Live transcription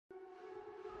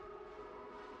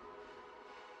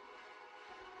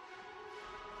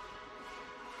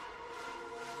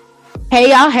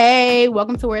Hey y'all, hey,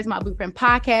 welcome to Where's My Blueprint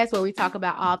podcast, where we talk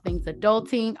about all things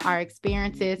adulting, our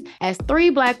experiences as three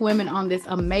Black women on this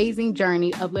amazing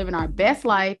journey of living our best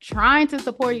life, trying to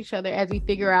support each other as we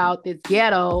figure out this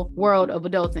ghetto world of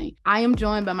adulting. I am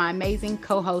joined by my amazing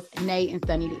co-hosts, Nay and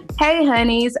Sunny D. Hey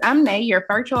honeys, I'm Nay, your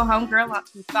virtual homegirl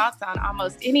whose thoughts on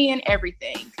almost any and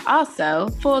everything. Also,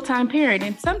 full-time parent,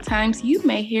 and sometimes you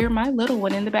may hear my little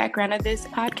one in the background of this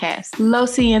podcast. Lo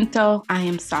siento, I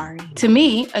am sorry. To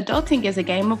me, adulting is a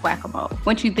game of whack-a-mole.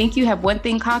 Once you think you have one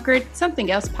thing conquered, something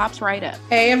else pops right up.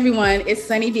 Hey everyone, it's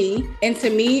Sunny D. And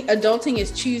to me, adulting is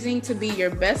choosing to be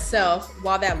your best self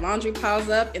while that laundry piles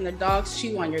up and the dogs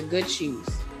chew on your good shoes.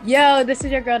 Yo, this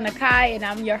is your girl Nakai, and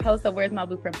I'm your host of Where's My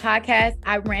Blueprint podcast.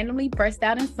 I randomly burst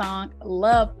out in song,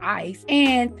 Love Ice,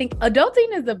 and think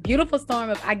adulting is a beautiful storm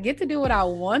of I get to do what I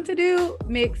want to do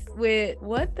mixed with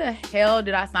what the hell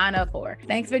did I sign up for?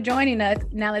 Thanks for joining us.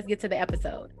 Now let's get to the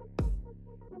episode.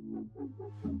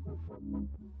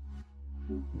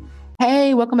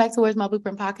 Hey, welcome back to Where's My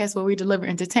Blueprint podcast, where we deliver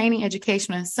entertaining,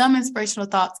 educational, and some inspirational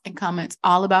thoughts and comments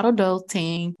all about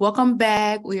adulting. Welcome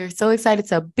back. We are so excited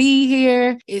to be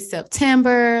here. It's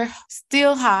September,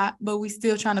 still hot, but we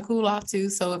still trying to cool off too.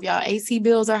 So if y'all AC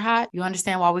bills are hot, you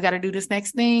understand why we got to do this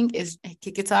next thing is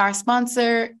kick it to our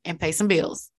sponsor and pay some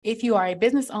bills. If you are a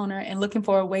business owner and looking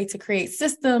for a way to create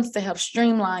systems to help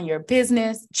streamline your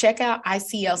business, check out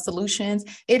ICL Solutions.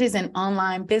 It is an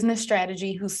online business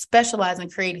strategy who specializes in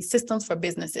creating systems for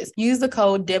businesses. Use the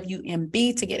code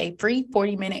WMB to get a free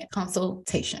 40-minute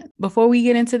consultation. Before we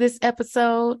get into this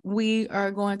episode, we are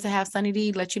going to have Sunny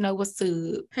D let you know what's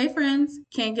up. Hey friends,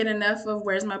 can't get enough of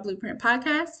Where's My Blueprint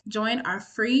podcast? Join our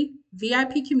free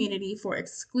VIP community for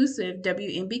exclusive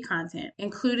WMB content,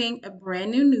 including a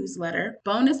brand new newsletter,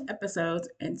 bonus episodes,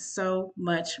 and so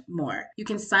much more. You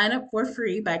can sign up for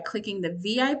free by clicking the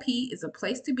VIP is a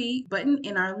place to be button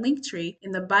in our link tree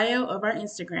in the bio of our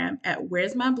Instagram at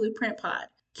Where's My Blueprint Pod.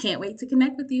 Can't wait to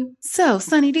connect with you. So,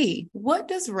 Sunny D, what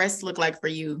does rest look like for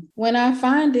you? When I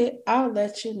find it, I'll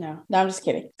let you know. No, I'm just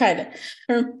kidding. Kind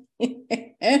of.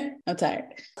 I'm tired.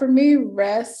 For me,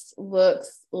 rest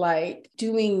looks like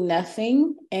doing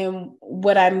nothing. And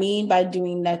what I mean by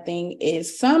doing nothing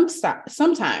is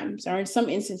sometimes, or in some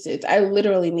instances, I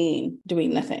literally mean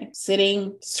doing nothing.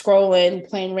 Sitting, scrolling,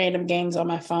 playing random games on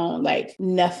my phone, like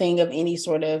nothing of any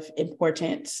sort of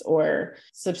importance or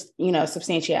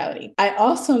substantiality. I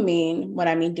also mean, what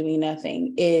I mean doing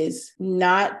nothing is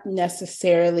not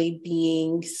necessarily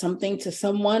being something to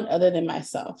someone other than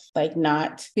myself, like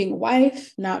not being a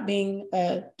wife, not being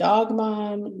a dog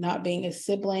mom, not being a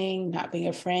sibling, not being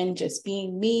a friend, just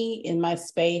being me in my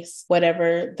space,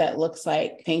 whatever that looks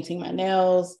like. Painting my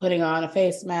nails, putting on a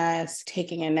face mask,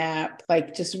 taking a nap,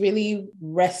 like just really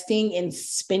resting and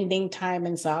spending time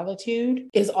in solitude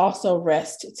is also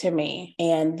rest to me.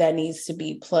 And that needs to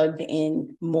be plugged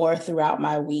in more throughout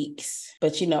my weeks.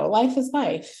 But life is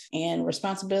life, and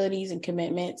responsibilities and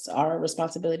commitments are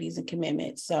responsibilities and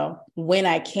commitments. So when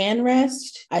I can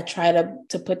rest, I try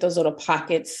to put those little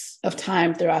pockets of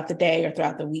time throughout the day or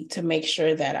throughout the week to make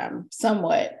sure that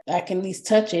I can at least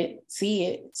touch it, see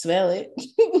it, smell it.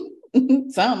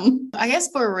 Something. I guess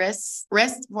for rest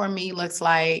for me looks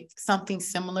like something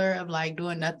similar of like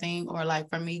doing nothing, or like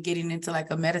for me getting into like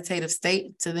a meditative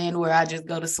state to then where I just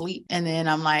go to sleep and then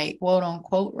I'm like quote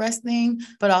unquote resting.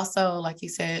 But also, like you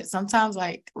said, sometimes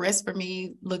like rest for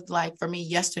me looked like for me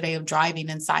yesterday of driving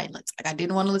in silence. Like I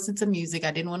didn't want to listen to music.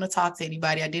 I didn't want to talk to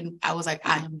anybody. I was like,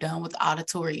 I am done with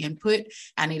auditory input.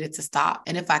 I needed to stop.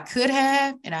 And if I could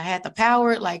have, and I had the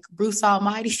power, like Bruce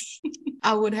Almighty,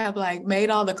 I would have like made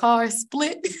all the cars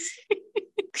split,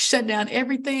 shut down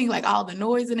everything, like all the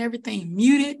noise and everything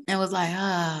muted, and was like,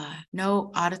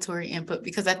 no auditory input.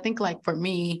 Because I think like for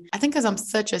me, because I'm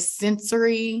such a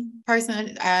sensory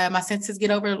person, my senses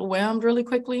get overwhelmed really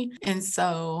quickly. And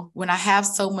so when I have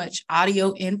so much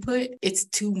audio input, it's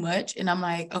too much. And I'm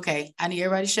like, okay, I need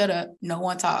everybody to shut up. No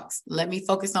one talks. Let me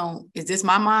focus on, is this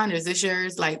my mind or is this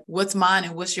yours? Like what's mine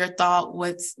and what's your thought?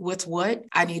 What's what?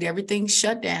 I need everything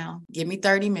shut down. Give me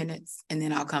 30 minutes and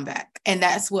then I'll come back. And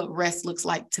that's what rest looks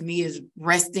like to me, is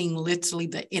resting literally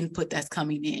the input that's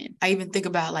coming in. I even think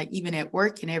about like even at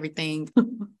work and everything,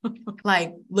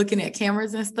 like looking at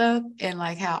cameras and stuff, and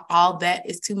like how all that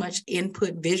is too much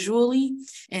input visually.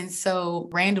 And so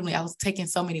randomly I was taking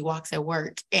so many walks at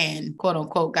work and quote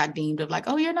unquote got deemed of like,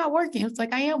 oh, you're not working. It's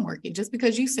like, I am working. Just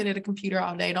because you sit at a computer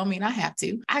all day don't mean I have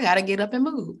to. I got to get up and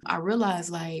move. I realized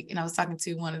like, and I was talking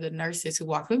to one of the nurses who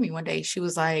walked with me one day. She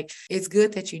was like, it's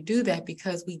good that you do that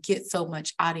because we get so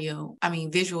much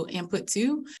visual input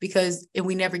too, and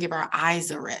we never give our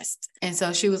eyes a rest. And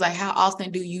so she was like, how often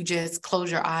do you just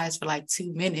close your eyes for like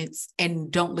 2 minutes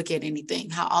and don't look at anything.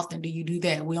 How often do you do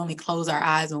that? We only close our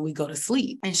eyes when we go to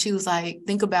sleep. And she was like,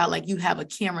 think about like you have a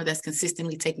camera that's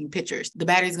consistently taking pictures. The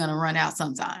battery's going to run out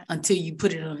sometime until you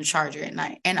put it on the charger at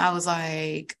night. And I was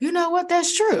like, you know what?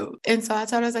 That's true. And so I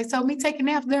told her, I was like, so me taking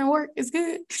naps during work is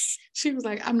good. She was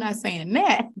like, I'm not saying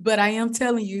that, but I am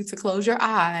telling you to close your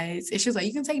eyes. And she was like,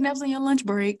 you can take naps on your lunch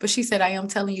break. But she said, I am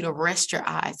telling you to rest your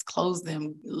eyes, close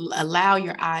them, allow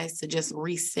your eyes to just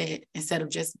reset instead of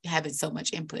just having so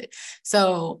much input.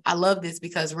 So I love this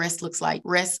because rest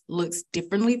looks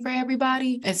differently for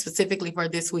everybody. And specifically for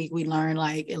this week, we learned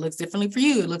like it looks differently for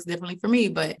you. It looks differently for me,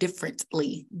 but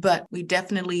differently. But we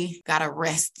definitely got to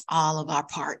rest all of our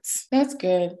parts. That's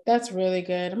good. That's really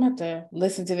good. I'm going to have to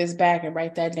listen to this back and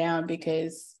write that down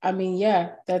because I mean,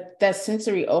 yeah, that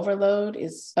sensory overload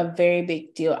is a very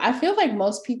big deal. I feel like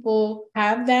most people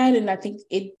have that, and I think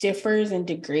it differs in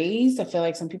degrees. I feel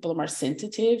like some people are more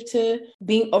sensitive to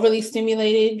being overly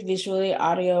stimulated visually,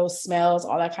 audio, smells,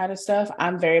 all that kind of stuff.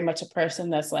 I'm very much a person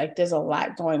that's like, there's a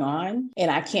lot going on and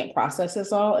I can't process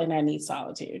this all and I need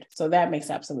solitude. So that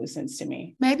makes absolute sense to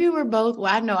me. Maybe we're both,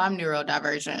 well, I know I'm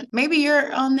neurodivergent. Maybe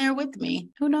you're on there with me.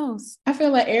 Who knows? I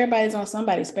feel like everybody's on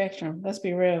somebody's spectrum. Let's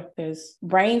be real, because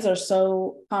brains are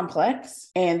so complex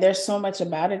and there's so much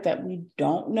about it that we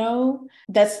don't know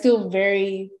that's still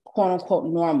very quote unquote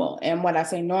normal. And when I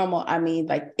say normal, I mean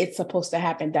like it's supposed to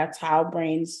happen. That's how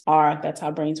brains are. That's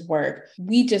how brains work.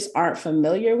 We just aren't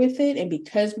familiar with it. And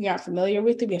because we aren't familiar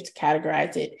with it, we have to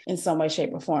categorize it in some way,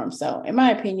 shape, or form. So in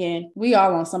my opinion, we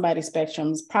all on somebody's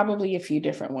spectrums, probably a few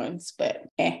different ones, but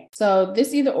So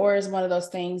this either or is one of those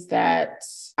things that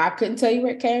I couldn't tell you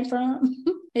where it came from.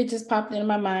 It just popped into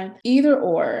my mind. Either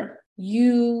or.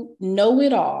 You know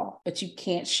it all, but you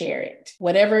can't share it.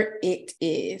 Whatever it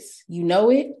is, you know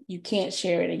it, you can't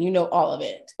share it, and you know all of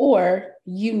it. Or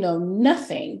you know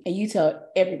nothing and you tell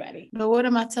everybody. But what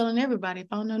am I telling everybody if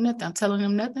I don't know nothing? I'm telling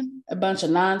them nothing? A bunch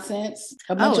of nonsense.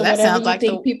 A bunch of whatever you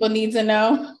think people need to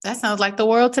know. That sounds like the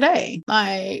world today.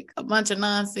 Like a bunch of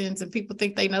nonsense and people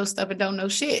think they know stuff and don't know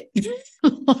shit.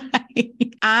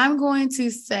 I'm going to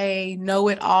say know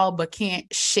it all, but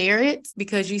can't share it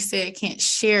because you said can't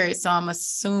share it. So I'm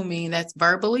assuming that's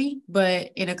verbally,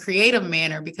 but in a creative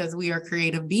manner, because we are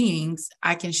creative beings,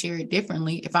 I can share it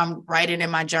differently. If I'm writing in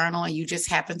my journal and you just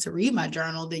happen to read my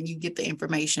journal, then you get the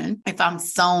information. If I'm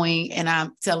sewing and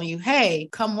I'm telling you, hey,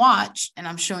 come watch, and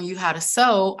I'm showing you how to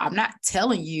sew, I'm not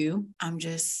telling you, I'm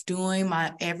just doing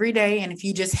my everyday. And if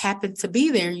you just happen to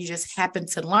be there, you just happen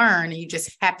to learn and you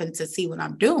just happen to see what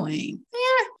I'm doing.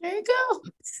 Yeah, there you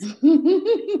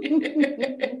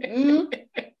go.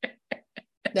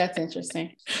 That's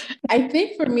interesting. I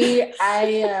think for me,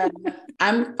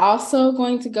 I'm also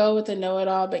going to go with the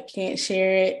know-it-all, but can't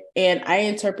share it. And I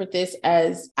interpret this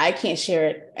as I can't share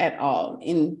it at all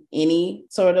in any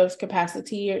sort of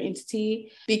capacity or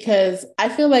entity, because I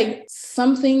feel like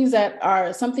some things that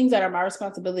are my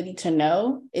responsibility to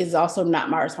know is also not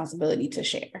my responsibility to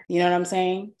share. You know what I'm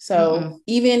saying? So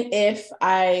even if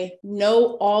I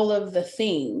know all of the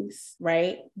things,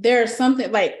 right, there's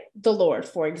something like the Lord,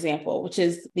 for example, which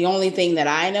is the only thing that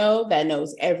I know that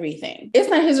knows everything. It's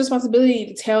not his responsibility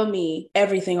to tell me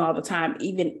everything all the time,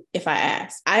 even if I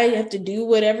ask. I have to do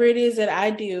whatever it is that I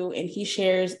do, and he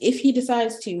shares, if he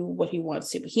decides to, what he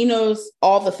wants to. But he knows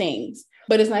all the things.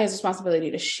 But it's not his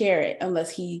responsibility to share it unless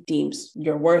he deems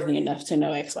you're worthy enough to know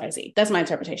XYZ. That's my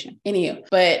interpretation. Anywho,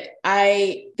 but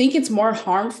I think it's more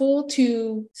harmful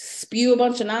to spew a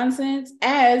bunch of nonsense,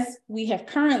 as we have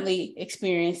currently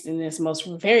experienced in this most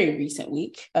very recent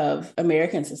week of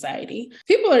American society.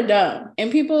 People are dumb,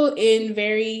 and people in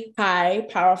very high,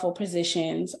 powerful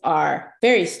positions are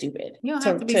very stupid. You don't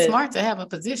have to be smart to have a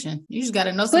position. You just got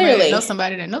to know somebody that knows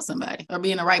somebody that knows somebody, or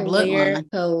be in the right bloodline.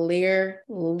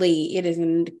 Clearly, it is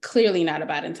clearly not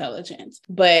about intelligence.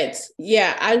 But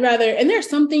yeah, I'd rather, and there's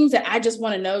some things that I just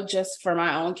want to know just for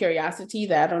my own curiosity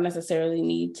that I don't necessarily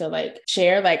need to like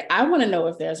share. Like, I want to know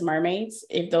if there's mermaids,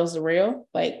 if those are real.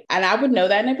 Like, and I would know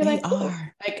that and I'd be like, oh,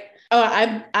 like, oh,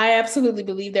 I absolutely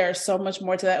believe there is so much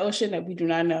more to that ocean that we do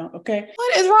not know. Okay.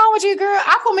 What is wrong with you, girl?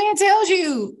 Aquaman tells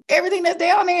you everything that's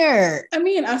down there. I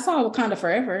mean, I saw Wakanda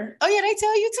Forever. Oh, yeah, they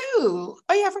tell you too.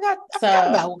 Oh, yeah, I forgot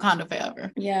about Wakanda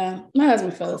Forever. Yeah. My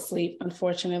husband fell asleep,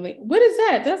 unfortunately. What is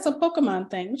that? That's a Pokemon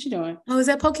thing. What you doing? Oh, is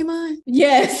that Pokemon?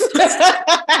 Yes.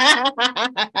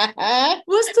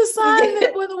 What's the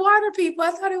sign for the water people?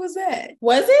 I thought it was that.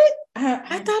 Was it?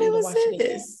 I thought it was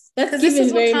this. That's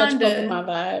giving very much Pokemon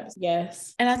vibes.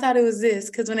 Yes. And I thought it was this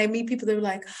because when they meet people, they were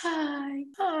like, hi,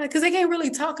 because they can't really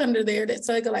talk under there.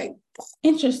 So they go like,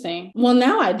 interesting. Well,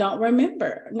 now I don't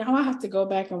remember. Now I have to go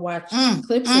back and watch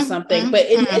clips or something.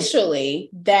 But initially,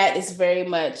 that is very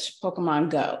much Pokemon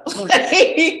Go.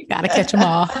 Gotta catch them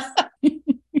all.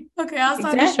 Okay, I'll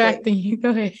stop distracting you.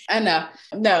 Go ahead. I know.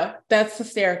 No, that's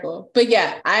hysterical. But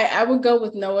yeah, I would go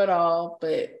with know it all,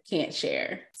 but can't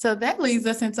share. So that leads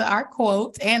us into our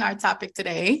quote and our topic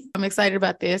today. I'm excited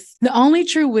about this. The only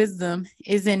true wisdom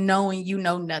is in knowing you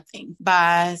know nothing,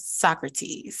 by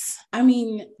Socrates. I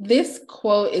mean, this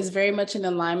quote is very much in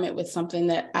alignment with something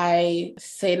that I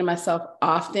say to myself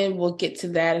often. We'll get to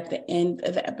that at the end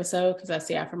of the episode because that's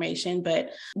the affirmation.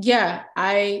 But yeah,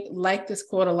 I like this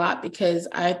quote a lot because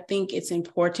I think it's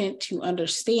important to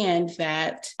understand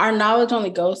that our knowledge only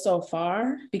goes so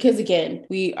far because, again,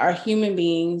 we are human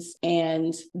beings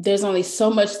and there's only so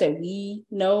much that we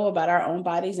know about our own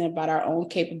bodies and about our own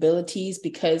capabilities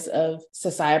because of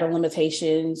societal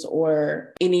limitations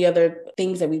or any other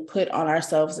things that we put on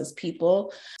ourselves as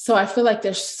people. So I feel like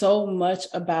there's so much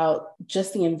about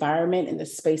just the environment and the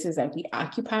spaces that we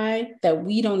occupy that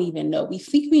we don't even know. We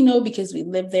think we know because we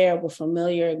live there, we're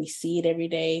familiar, we see it every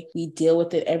day, we deal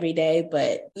with it every day,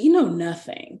 but we know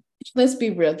nothing. Let's be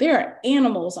real. There are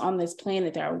animals on this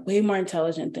planet that are way more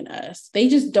intelligent than us. They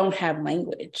just don't have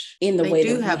language in the way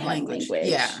that we have language.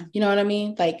 Yeah. You know what I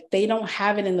mean? Like they don't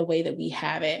have it in the way that we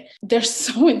have it. They're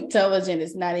so intelligent.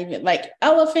 It's not even like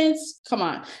elephants. Come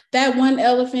on. That one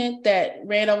elephant that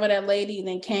ran over that lady and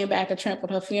then came back and trampled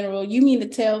her funeral. You mean to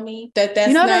tell me that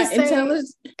that's not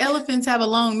intelligent? Elephants have a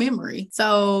long memory.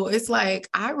 So it's like,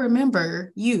 I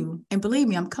remember you and believe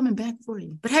me, I'm coming back for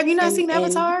you. But have you not seen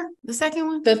Avatar? The second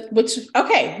one?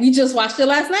 We just watched it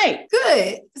last night.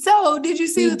 Good. So did you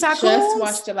see the tycoons? Just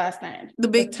watched it last night. The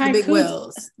big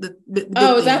whales. The big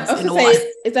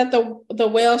is that the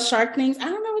whale shark things? I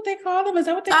don't know what they call them. Is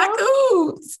that what they call them?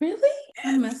 Tycoons. Really?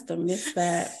 I must have missed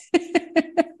that.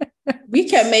 We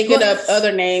kept making up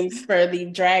other names for the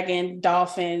dragon,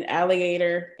 dolphin,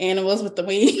 alligator animals with the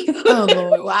wings. Oh,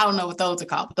 Lord. Well, I don't know what those are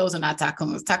called, but those are not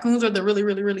tycoons. Tycoons are the really,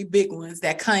 really, really big ones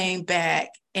that came back.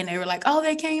 And they were like, oh,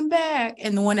 they came back.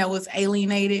 And the one that was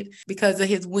alienated because of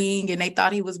his wing and they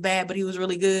thought he was bad, but he was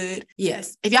really good.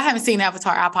 Yes. If y'all haven't seen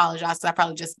Avatar, I apologize because I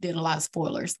probably just did a lot of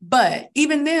spoilers. But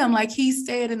even them, like he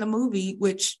said in the movie,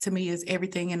 which to me is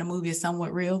everything in the movie is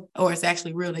somewhat real, or it's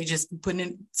actually real. They just putting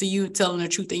it to you, telling the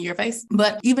truth in your face.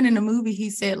 But even in the movie, he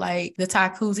said like the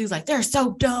tycoons, he was like, they're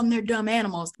so dumb. They're dumb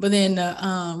animals. But then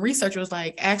the researcher was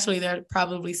like, actually, they're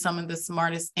probably some of the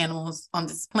smartest animals on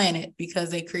this planet because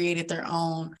they created their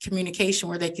own communication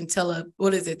where they can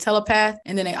telepath,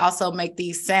 and then they also make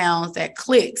these sounds that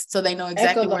clicks so they know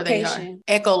exactly where they are.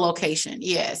 Echolocation,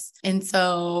 yes. And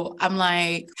so I'm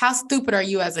like, how stupid are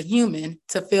you as a human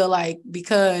to feel like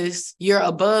because you're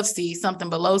above C, something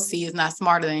below C is not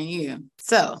smarter than you?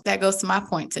 So that goes to my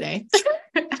point today.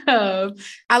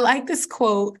 I like this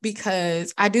quote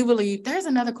because I do believe there's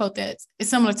another quote that's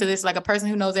similar to this, like a person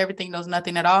who knows everything knows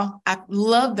nothing at all. I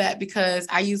love that because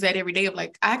I use that every day of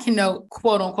like, I can know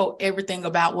quote unquote everything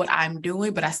about what I'm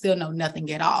doing, but I still know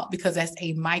nothing at all because that's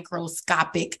a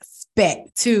microscopic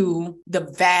speck to the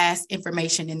vast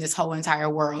information in this whole entire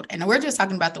world. And we're just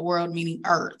talking about the world, meaning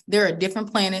Earth. There are different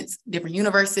planets, different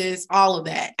universes, all of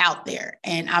that out there.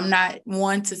 And I'm not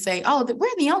one to say, oh, we're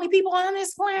the only people on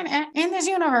this planet in this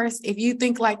universe. If you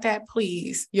think like that,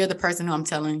 please, you're the person who I'm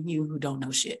telling you who don't know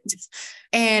shit.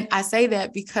 And I say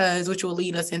that because, which will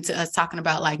lead us into us talking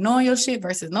about like knowing your shit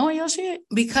versus knowing your shit.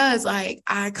 Because like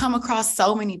I come across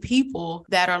so many people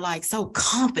that are like so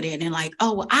confident and like,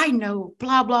 oh, well, I know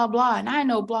blah, blah, blah. And I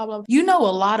know blah, blah. You know a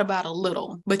lot about a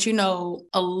little, but you know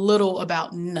a little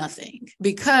about nothing.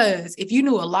 Because if you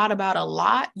knew a lot about a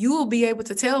lot, you will be able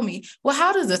to tell me, well,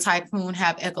 how does a tycoon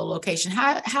have echolocation?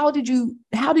 How did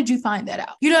you find that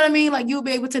out? You know what I mean? Like you'll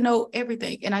be able to know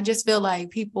everything. And I just feel like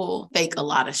people fake a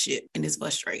lot of shit and it's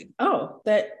frustrating. Oh,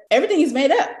 that everything is made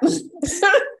up.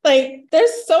 Like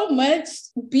there's so much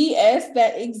BS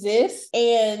that exists.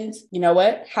 And you know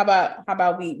what? How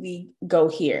about we go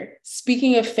here?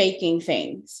 Speaking of faking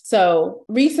things. So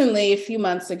recently, a few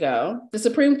months ago, the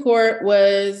Supreme Court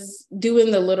was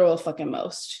doing the literal fucking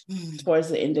most towards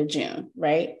the end of June,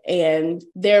 right? And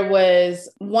there was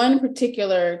one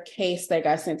particular case that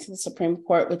got sent to the Supreme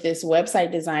Court with this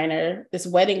website designer, this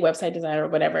wedding website designer or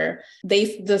whatever.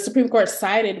 The Supreme Court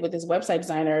sided with this website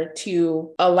designer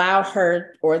to allow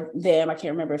her or them, I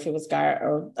can't remember if it was a guy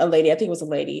or a lady, I think it was a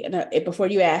lady. And before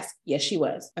you ask, yes, she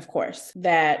was, of course,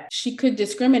 that she could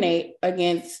discriminate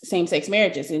against same-sex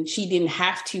marriages and she didn't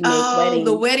have to make weddings.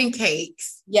 The wedding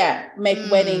cakes. Yeah, make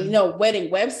wedding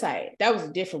website. That was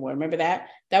a different one. Remember that?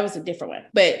 That was a different one.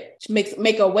 But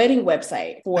make a wedding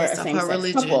website for a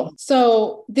same-sex couple.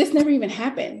 So this never even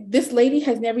happened. This lady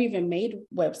has never even made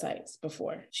websites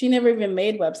before. She never even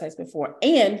made websites before.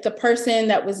 And the person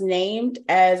that was named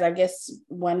as, I guess,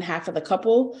 one half of the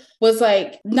couple was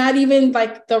like not even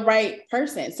like the right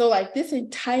person. So like this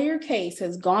entire case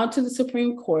has gone to the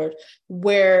Supreme Court,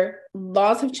 where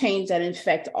laws have changed that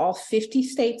affect all 50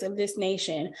 states of this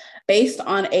nation based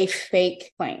on a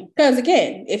fake claim. Because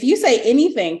again, if you say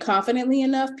anything confidently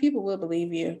enough, people will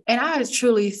believe you. And I was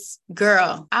truly,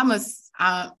 girl, I'm a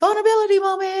vulnerability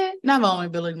moment, not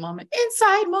vulnerability moment,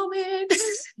 inside moment.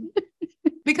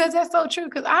 Because that's so true.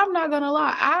 Because I'm not going to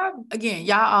lie. Again,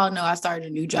 y'all all know I started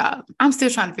a new job. I'm still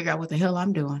trying to figure out what the hell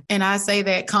I'm doing. And I say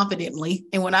that confidently.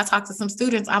 And when I talk to some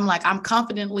students, I'm like, I'm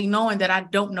confidently knowing that I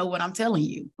don't know what I'm telling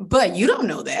you. But you don't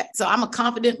know that. So I'm going to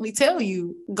confidently tell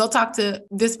you, go talk to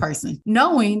this person,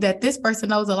 knowing that this person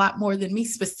knows a lot more than me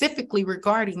specifically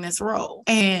regarding this role.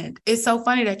 And it's so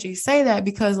funny that you say that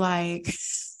because like...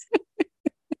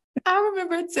 I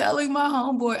remember telling my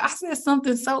homeboy, I said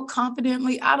something so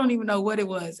confidently, I don't even know what it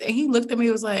was. And he looked at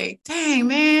me, was like, dang,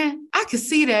 man, I could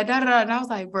see that. Da, da, da. And I was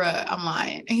like, bruh, I'm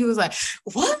lying. And he was like,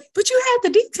 what? But you had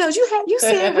the details. You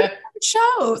said research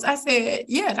shows. I said,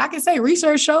 yeah, I can say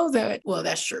research shows that. Well,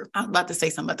 that's true. I'm about to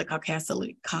say something about the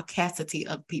caucasity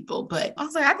of people. But I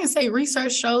was like, I can say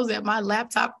research shows that my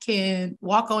laptop can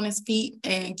walk on its feet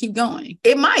and keep going.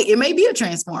 It may be a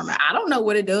transformer. I don't know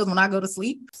what it does when I go to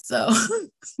sleep. So,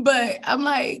 but I'm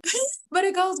like, but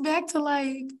it goes back to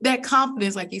like that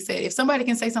confidence, like you said, if somebody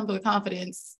can say something with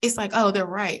confidence, it's like, oh, they're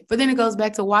right. But then it goes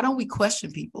back to why don't we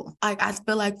question people? Like, I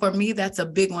feel like for me, that's a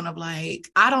big one of like,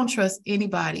 I don't trust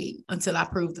anybody until I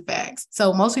prove the facts.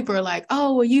 So most people are like,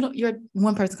 oh, well, you're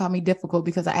one person called me difficult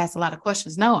because I asked a lot of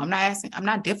questions. No, I'm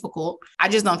not difficult. I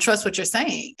just don't trust what you're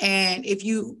saying. And if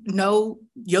you know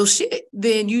your shit,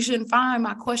 then you shouldn't find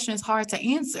my questions hard to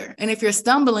answer. And if you're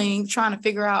stumbling, trying to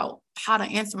figure out how to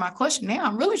answer my question now,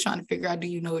 I'm really trying to figure out, do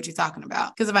you know what you're talking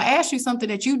about? Because if I ask you something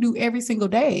that you do every single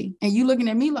day and you looking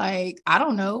at me like, I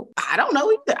don't know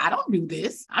either. I don't do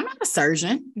this. I'm not a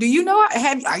surgeon. Do you know?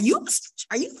 Are you?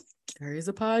 There is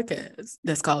a podcast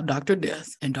that's called Dr.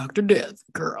 Death, and Dr. Death,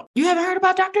 girl, you haven't heard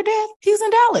about Dr. Death? He was in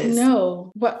Dallas.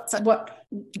 No. What?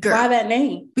 Girl, why that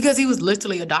name? Because he was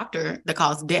literally a doctor that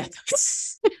caused death.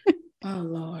 Oh,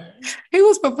 Lord. He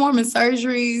was performing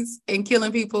surgeries and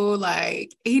killing people.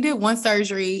 Like, he did one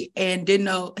surgery and didn't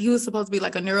know he was supposed to be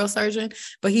like a neurosurgeon,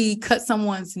 but he cut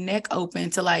someone's neck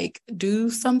open to like do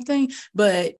something.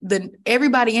 But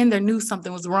everybody in there knew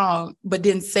something was wrong, but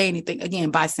didn't say anything.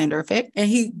 Again, bystander effect. And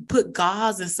he put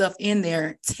gauze and stuff in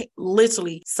there,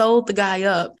 literally sewed the guy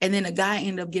up. And then the guy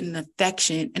ended up getting an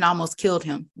infection and almost killed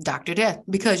him. Dr. Death,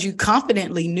 because you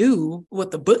confidently knew what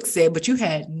the book said, but you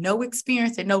had no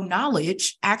experience and no knowledge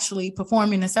actually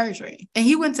performing the surgery. And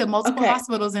he went to multiple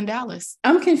hospitals in Dallas.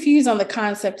 I'm confused on the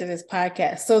concept of this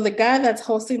podcast. So the guy that's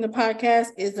hosting the podcast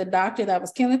is the doctor that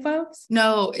was killing folks?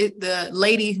 No, the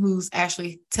lady who's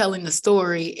actually telling the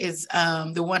story is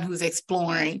the one who's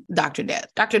exploring Dr. Death.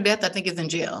 Dr. Death, I think, is in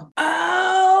jail.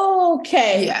 Oh,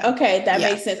 okay. Yeah. Okay, that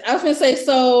makes sense. I was going to say,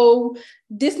 so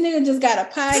this nigga just got a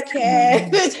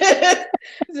podcast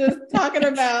just talking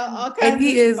about all kinds and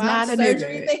he of is not a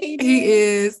nigga. He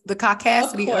is the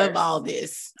caucasity of all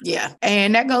this. Yeah.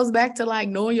 And that goes back to like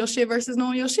knowing your shit versus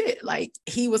knowing your shit. Like,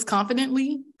 he was confident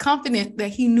that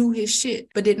he knew his shit,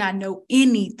 but did not know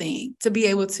anything to be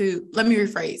able to, let me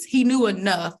rephrase, he knew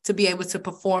enough to be able to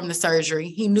perform the surgery.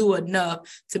 He knew enough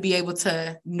to be able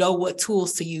to know what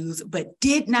tools to use, but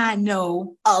did not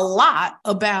know a lot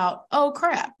about, oh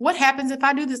crap, what happens if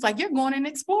I do this? Like, you're going and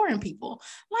exploring people.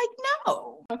 Like,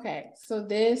 no. Okay. So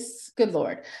good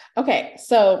Lord. Okay.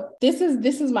 So this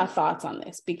is my thoughts on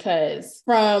this, because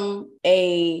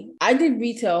I did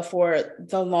retail for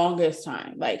the longest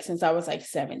time, like since I was like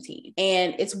 17.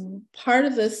 And it's part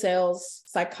of the sales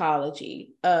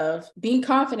psychology of being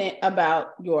confident about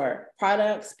your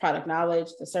products, product knowledge,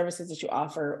 the services that you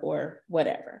offer, or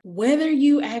whatever. Whether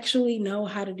you actually know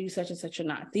how to do such and such or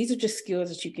not, these are just skills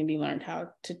that you can be learned how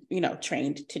to,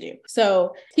 trained to do.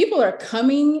 So people are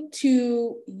coming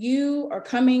to you or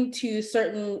coming to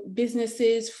certain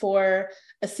businesses for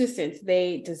assistance.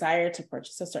 They desire to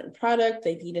purchase a certain product,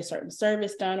 they need a certain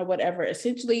service done or whatever.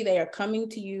 Essentially, they are coming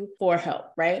to you for help,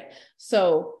 right?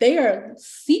 So they are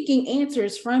seeking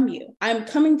answers from you. I'm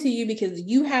coming to you because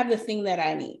you have the thing that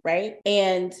I need, right?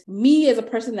 And me as a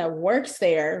person that works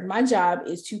there, my job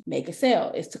is to make a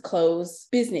sale, is to close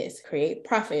business, create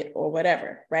profit or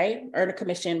whatever, right? Earn a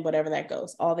commission, whatever that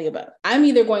goes, all the above. I'm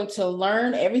either going to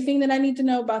learn everything that I need to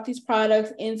know about these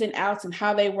products, ins and outs, and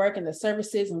how they work and the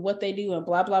services and what they do and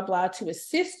blah, blah, blah, to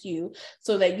assist you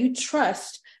so that you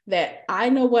trust that I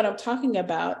know what I'm talking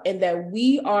about and that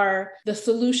we are the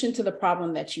solution to the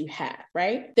problem that you have,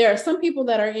 right? There are some people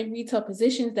that are in retail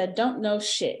positions that don't know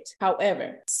shit.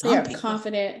 However, they are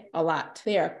confident a lot.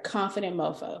 They are confident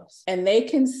mofos and they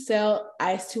can sell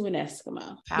ice to an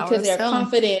Eskimo because they're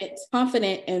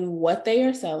confident in what they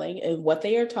are selling and what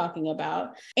they are talking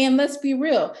about. And let's be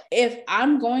real. If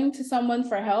I'm going to someone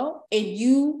for help and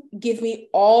you give me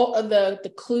all of the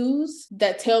clues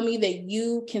that tell me that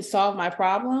you can solve my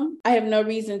problem, I have no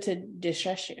reason to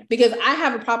distrust you because I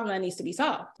have a problem that needs to be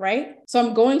solved, right? So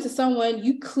I'm going to someone,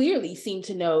 you clearly seem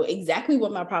to know exactly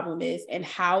what my problem is and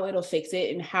how it'll fix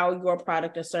it and how your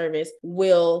product or service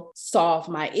will solve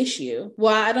my issue.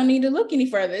 Well, I don't need to look any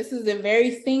further. This is the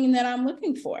very thing that I'm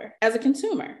looking for as a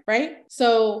consumer, right?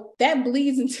 So that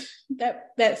bleeds into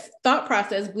that thought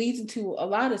process bleeds into a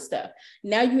lot of stuff.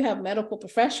 Now you have medical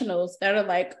professionals that are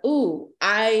like, ooh,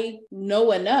 I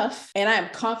know enough and I'm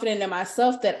confident in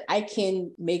myself that I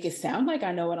can make it sound like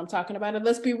I know what I'm talking about. And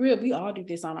let's be real, we all do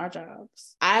this on our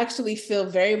jobs. I actually feel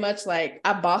very much like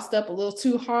I bossed up a little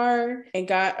too hard and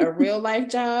got a real life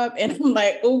job. And I'm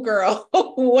like, oh girl,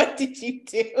 what did you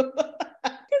do?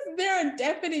 There are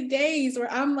definite days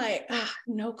where I'm like,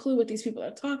 no clue what these people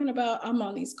are talking about. I'm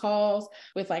on these calls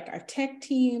with like our tech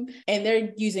team and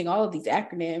they're using all of these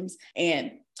acronyms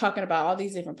and talking about all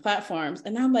these different platforms.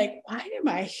 And I'm like, why am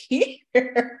I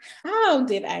here? How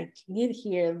did I get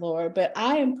here, Lord? But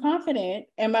I am confident.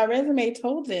 And my resume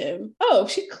told them, oh,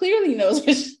 she clearly knows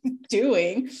what she's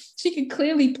doing. She can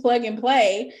clearly plug and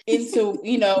play into,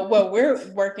 what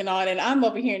we're working on. And I'm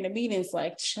over here in the meetings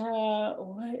like, child,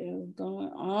 what is going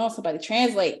on? Somebody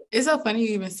translate. It's so funny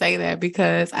you even say that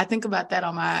because I think about that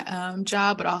on my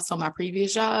job, but also my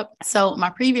previous job. So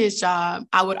my previous job,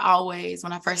 I would always,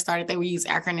 when I first started, they would use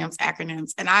acronyms.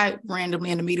 And I randomly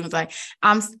in the meeting was like,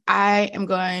 I am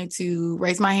going to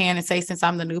raise my hand and say, since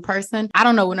I'm the new person, I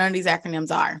don't know what none of these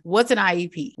acronyms are. What's an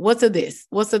IEP? What's a this?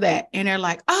 What's a that? And they're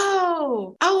like,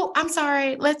 oh, I'm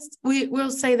sorry.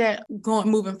 We'll say that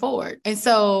moving forward. And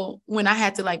so when I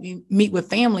had to like meet with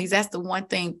families, that's the one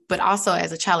thing, but also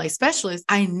as a child aid specialist,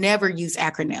 I never use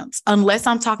acronyms unless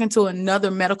I'm talking to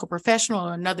another medical professional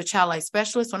or another child aid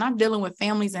specialist. When I'm dealing with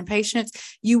families and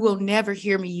patients, you will never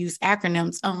hear me use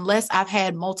acronyms unless I've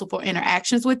had multiple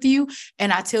interactions with you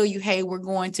and I tell you, hey, we're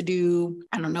going to do,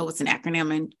 I don't know what's an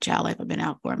acronym in child life. I've been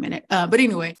out for a minute. But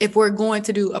anyway, if we're going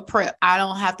to do a prep, I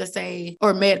don't have to say,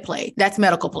 or med play, that's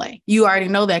medical play. You already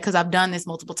know that because I've done this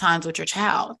multiple times with your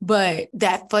child. But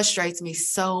that frustrates me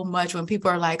so much when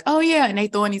people are like, oh yeah, and they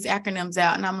throwing these acronyms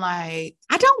out. And I'm like,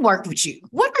 I don't work with you.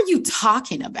 What are you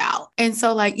talking about? And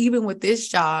so like, even with this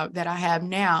job that I have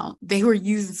now, they were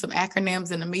using some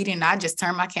acronyms in the meeting and I just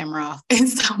turned my camera off. And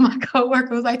so my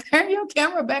coworker was like, turn your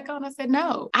camera back on. I said,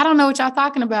 no, I don't know what y'all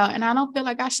talking about. And I don't feel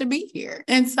like I should be here.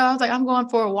 And so I was like, I'm going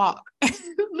for a walk.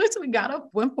 Literally got up,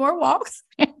 went for a walk.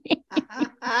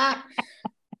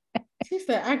 She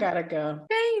said, I gotta go.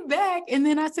 Came back. And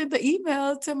then I sent the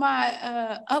email to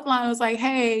my upline. I was like,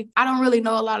 hey, I don't really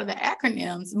know a lot of the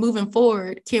acronyms moving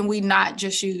forward. Can we not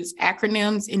just use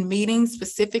acronyms in meetings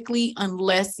specifically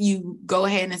unless you go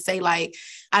ahead and say like,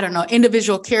 I don't know,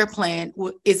 individual care plan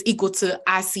is equal to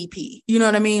ICP. You know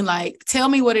what I mean? Like, tell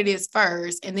me what it is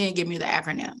first and then give me the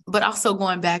acronym. But also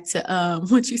going back to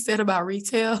what you said about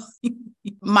retail,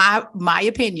 my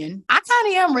opinion, I kind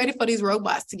of am ready for these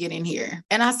robots to get in here.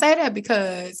 And I say that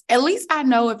because at least I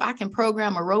know if I can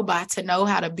program a robot to know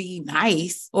how to be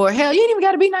nice, or hell, you ain't even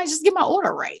got to be nice. Just get my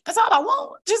order right. That's all I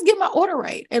want. Just get my order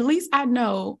right. At least I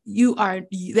know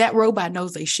that robot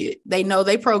knows they shit. They know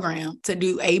they program to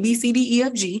do A, B, C, D, E,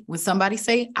 F, G. When somebody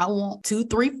say, I want 2,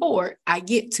 3, 4, I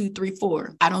get 2, 3,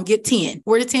 4. I don't get 10.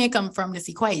 Where did 10 come from this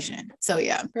equation? So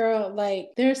yeah. Girl, like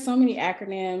there's so many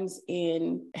acronyms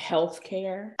in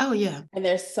healthcare. Oh yeah. And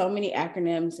there's so many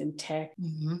acronyms in tech.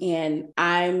 Mm-hmm. And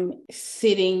I'm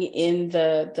sitting in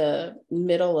the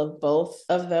middle of both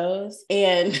of those.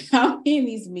 And I'm in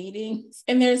these meetings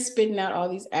and they're spitting out all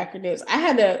these acronyms. I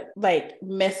had to like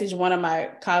message one of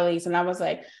my colleagues and I was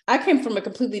like, I came from a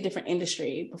completely different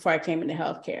industry before I came into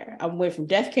healthcare. I went from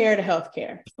death care to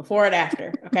healthcare, before and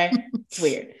after. Okay. It's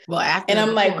weird. Well, after and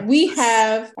I'm before. like, we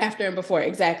have after and before.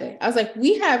 Exactly. I was like,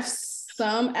 we have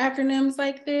some acronyms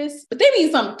like this, but they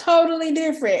mean something totally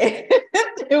different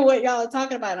than what y'all are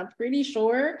talking about. I'm pretty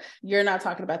sure you're not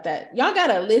talking about that. Y'all got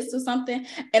a list of something.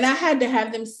 And I had to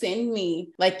have them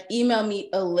email me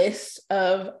a list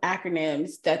of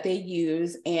acronyms that they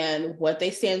use and what they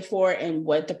stand for and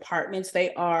what departments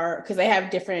they are. Because they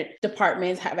have different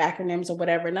departments, have acronyms or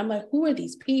whatever. And I'm like, who are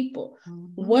these people?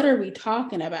 What are we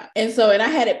talking about? And I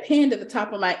had it pinned at the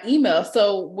top of my email.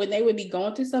 So when they would be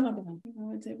going through stuff, I'd be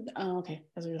like, oh, okay,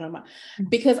 that's what you're talking about.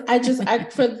 Because I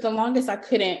for the longest I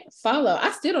couldn't follow.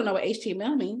 I still don't know what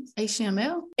HTML means.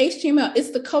 HTML? HTML,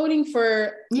 it's the coding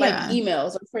for like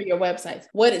emails or for your websites.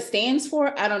 What it stands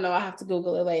for, I don't know. I'll have to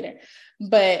Google it later.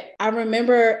 But I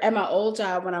remember at my old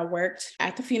job when I worked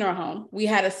at the funeral home, we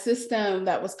had a system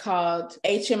that was called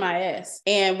HMIS.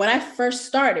 And when I first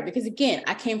started, because again,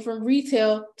 I came from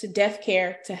retail to death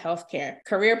care to healthcare.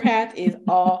 Career path is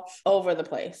all over the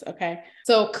place. Okay.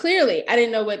 So clearly I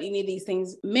didn't know what any of these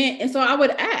things meant. And so I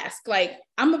would ask, like,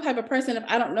 I'm the type of person, if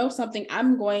I don't know something,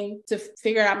 I'm going to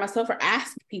figure it out myself or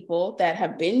ask people that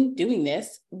have been doing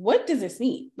this. What does this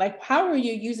mean? Like, how are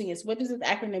you using this? What does this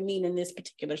acronym mean in this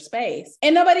particular space?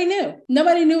 And nobody knew.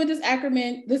 Nobody knew what this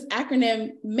acronym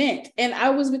meant. And I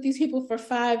was with these people for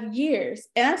 5 years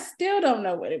and I still don't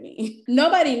know what it means.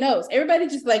 Nobody knows. Everybody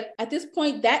just like, at this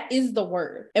point, that is the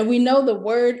word. And we know the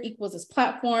word equals this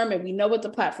platform and we know what the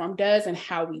platform does and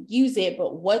how we use it.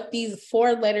 But what these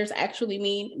 4 letters actually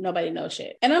mean, nobody knows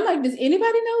shit. And I'm like, does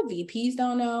anybody know? VPs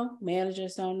don't know.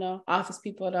 Managers don't know. Office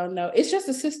people don't know. It's just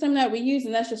a system that we use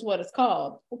and that's just what it's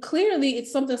called. Well, clearly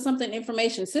it's something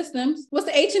information systems. What's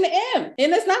the H and the M?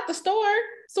 And it's not the store.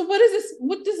 So what is this?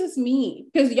 What does this mean?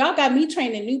 Because y'all got me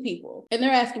training new people and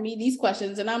they're asking me these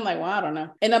questions and I'm like, well, I don't know.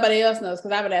 And nobody else knows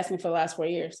because I've been asking for the last 4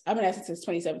 years. I've been asking since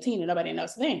 2017 and nobody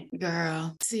knows a thing.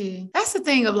 Girl, see, that's the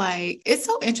thing of like, it's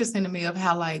so interesting to me of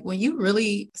how like when you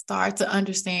really start to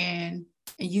understand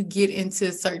and you get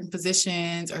into certain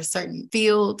positions or certain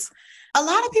fields, a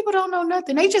lot of people don't know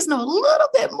nothing. They just know a little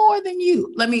bit more than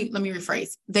you. Let me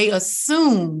rephrase. They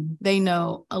assume they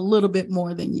know a little bit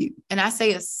more than you. And I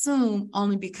say assume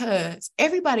only because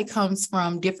everybody comes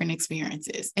from different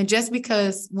experiences. And just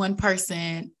because one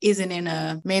person isn't in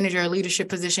a manager or leadership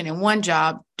position in one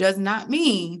job does not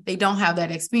mean they don't have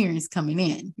that experience coming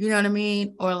in. You know what I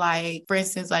mean? Or like, for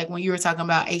instance, like when you were talking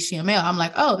about HTML, I'm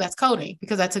like, oh, that's coding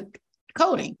because I took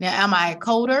coding. Now, am I a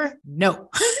coder? No.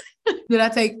 Did I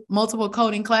take multiple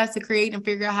coding classes to create and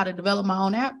figure out how to develop my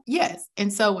own app? Yes.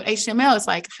 And so with HTML, it's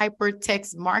like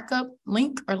hypertext markup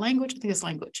link or language. I think it's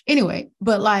language. Anyway,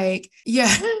 but like,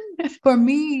 yeah, for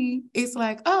me, it's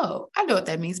like, oh, I know what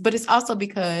that means. But it's also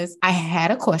because I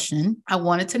had a question. I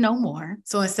wanted to know more.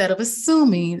 So instead of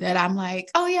assuming that I'm like,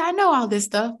 oh yeah, I know all this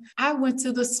stuff, I went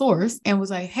to the source and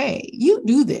was like, hey, you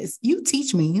do this. You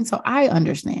teach me. So I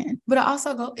understand. But I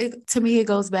also to me, it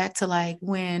goes back to like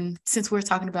since we're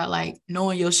talking about like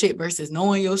knowing your shit versus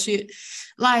knowing your shit,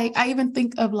 like I even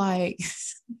think of like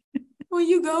when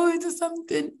you go into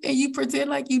something and you pretend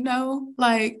like you know,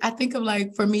 like I think of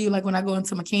like for me, like when I go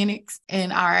into mechanics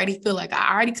and I already feel like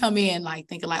I already come in like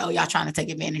thinking like, oh, y'all trying to take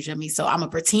advantage of me. So I'm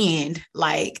gonna pretend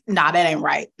like, nah, that ain't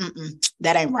right.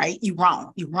 That ain't right. You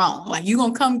wrong. Like you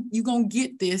gonna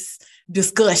get this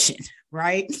discussion,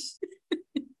 right?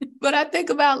 But I think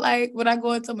about like when I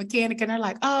go into a mechanic and they're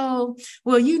like, oh,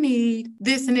 well, you need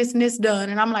this and this and this done.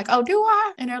 And I'm like, oh, do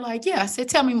I? And they're like, yeah. I said,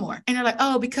 tell me more. And they're like,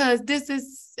 oh, because this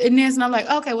is and this. And I'm like,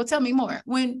 okay, well, tell me more.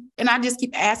 And I just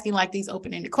keep asking like these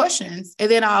open-ended questions. And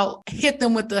then I'll hit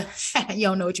them with the, you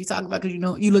don't know what you're talking about because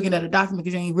you looking at a document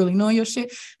because you ain't really knowing your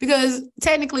shit. Because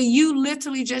technically you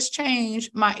literally just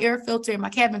changed my air filter and my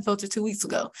cabin filter 2 weeks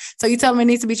ago. So you tell me it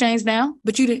needs to be changed now,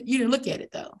 but you didn't look at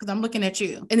it though, because I'm looking at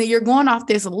you. And then you're going off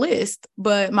this list,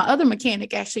 but my other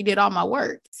mechanic actually did all my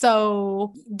work.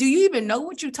 So do you even know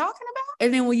what you're talking about?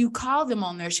 And then when you call them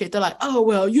on their shit, they're like, oh,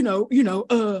 well,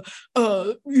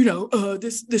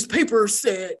 this paper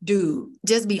said, dude,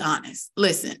 just be honest.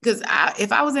 Listen, because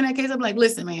if I was in that case, I'm like,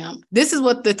 listen, ma'am, this is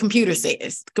what the computer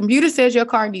says. The computer says your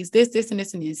car needs this, this, and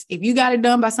this, and this. If you got it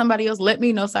done by somebody else, let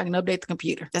me know so I can update the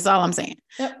computer. That's all I'm saying.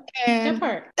 Yep. And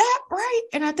that right.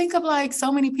 And I think of like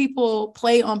so many people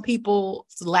play on people's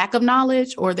lack of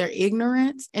knowledge or their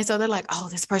ignorance. And so they're like, oh,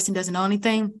 this person doesn't know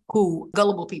anything. Cool.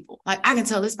 Gullible people. Like I can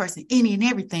tell this person any and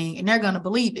everything and they're going to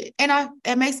believe it. And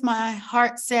it makes my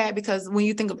heart sad because when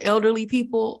you think of elderly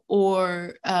people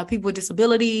or people with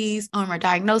disabilities or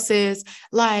diagnosis,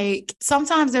 like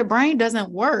sometimes their brain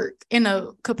doesn't work in a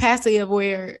capacity of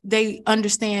where they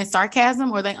understand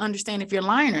sarcasm or they understand if you're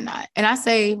lying or not. And I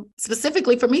say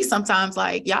specifically for me, sometimes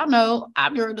like, y'all know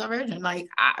I'm neurodivergent. Like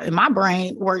my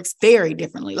brain works very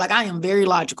differently. Like I am very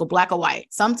logical, black or white.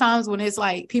 Sometimes when it's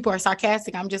like people are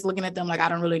sarcastic, I'm just looking at them like, I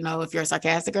don't really know if you're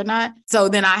sarcastic or not. So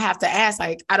then I have to ask,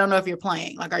 like, I don't know if you're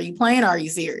playing. Like, are you playing or are you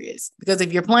serious? Because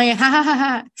if you're playing, ha ha ha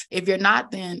ha. If you're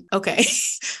not, then okay.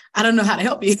 I don't know how to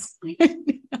help you.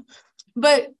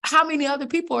 But how many other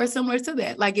people are similar to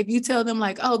that? Like if you tell them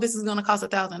like, oh, this is going to cost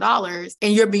 $1,000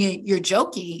 and you're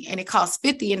joking and it costs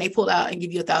 50 and they pull out and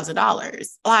give you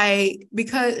 $1,000. Like,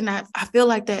 because, and I feel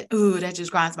like that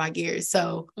just grinds my gears.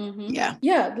 So yeah.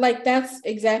 Yeah. Like that's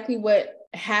exactly what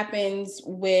happens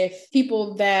with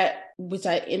people that, which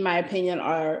in my opinion,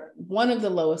 are one of the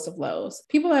lowest of lows.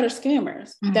 People that are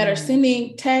scammers, that are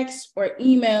sending texts or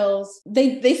emails.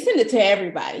 They send it to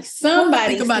everybody.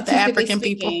 Somebody, think about the African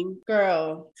speaking, people.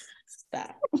 Girl,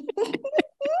 stop.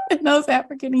 Those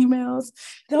African emails.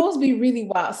 Those be really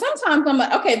wild. Sometimes I'm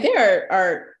like, okay, there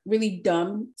are really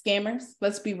dumb scammers.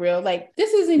 Let's be real. Like,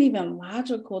 this isn't even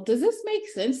logical. Does this make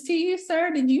sense to you, sir?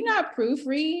 Did you not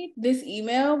proofread this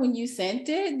email when you sent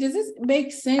it? Does this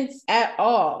make sense at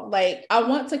all? Like, I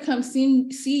want to come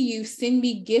see you, send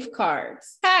me gift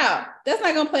cards. How? That's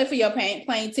not going to play for your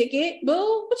plane ticket,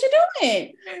 boo. What you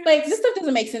doing? Like, this stuff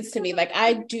doesn't make sense to me. Like,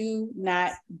 I do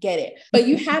not get it. But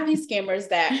you have these scammers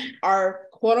that are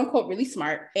quote unquote really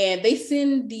smart, and they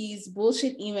send these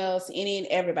bullshit emails to any and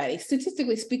everybody.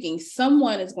 Statistically speaking,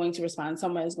 someone is going to respond,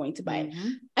 someone is going to bite.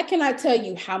 I cannot tell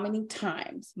you how many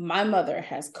times my mother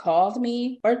has called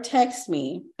me or texted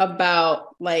me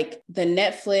about like the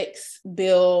Netflix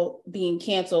bill being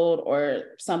canceled or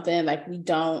something, like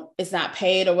it's not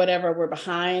paid or whatever, we're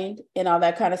behind and all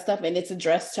that kind of stuff, and it's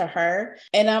addressed to her.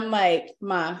 And I'm like,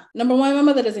 Ma, number one, my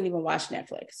mother doesn't even watch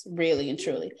Netflix, really and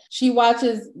truly. She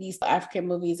watches these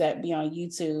African movies that be on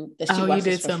YouTube that she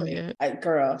watches for free.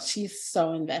 Girl, she's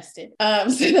so invested.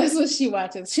 So that's what she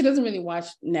watches. She doesn't really watch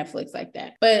Netflix like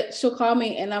that, but she'll call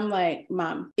me and I'm like,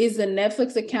 Mom, is the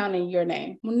Netflix account in your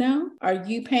name? Well, no. Are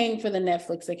you paying for the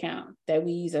Netflix account that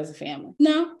we use as a family?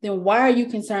 No. Then why are you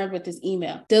concerned with this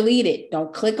email? Delete it.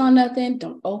 Don't click on nothing.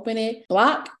 Don't open it.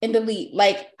 Block and delete.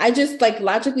 Like, I just, like,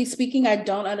 logically speaking, I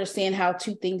don't understand how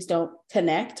two things don't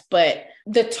connect, but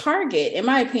the target, in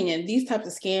my opinion, these types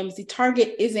of scams, the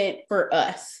target isn't for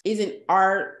us, isn't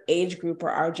our age group or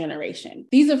our generation.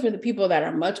 These are for the people that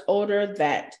are much older,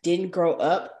 that didn't grow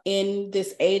up in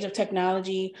this age of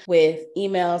technology with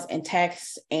emails and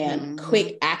texts and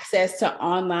quick access to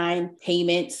online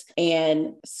payments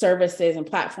and services and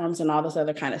platforms and all this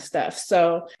other kind of stuff.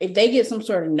 So if they get some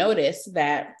sort of notice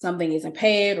that something isn't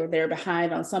paid or they're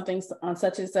behind on something on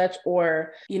such and such,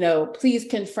 or, please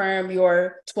confirm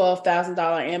your $12,000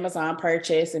 Amazon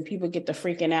purchase, and people get to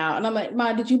freaking out. And I'm like,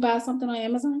 Ma, did you buy something on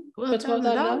Amazon for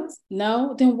 $12,000?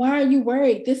 No, then why are you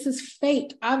worried? This is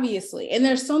fake, obviously. And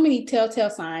there's so many telltale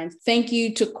signs. Thank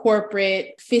you to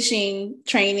corporate phishing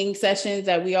training sessions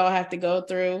that we all have to go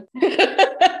through.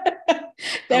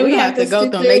 We have to go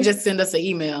through. They just send us an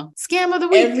email. Scam of the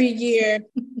week.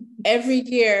 Every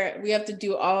year we have to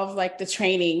do all of like the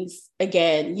trainings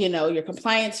again, your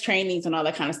compliance trainings and all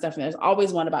that kind of stuff. And there's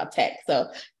always one about tech.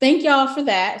 So thank y'all for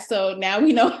that. So now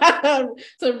we know how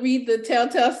to read the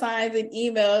telltale signs and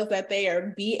emails that they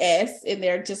are BS and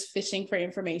they're just phishing for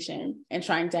information and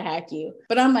trying to hack you.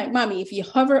 But I'm like, Mommy, if you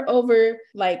hover over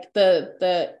like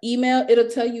the email, it'll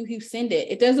tell you who sent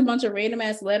it. It does a bunch of random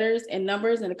ass letters and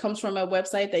numbers, and it comes from a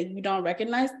website that you don't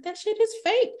recognize. That shit is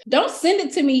fake. Don't send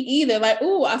it to me either. Like,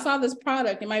 oh, I saw this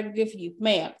product. It might be good for you.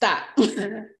 Ma'am, stop.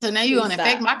 So now you want to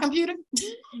infect my computer?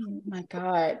 Oh my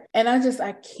God. And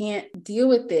I can't deal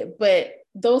with it. But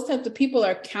those types of people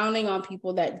are counting on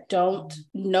people that don't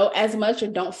know as much or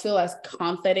don't feel as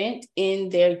confident in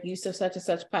their use of such and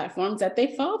such platforms that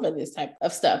they fall for this type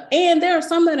of stuff. And there are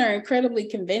some that are incredibly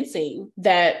convincing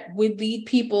that would lead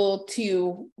people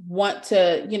to want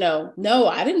to, no,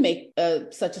 I didn't make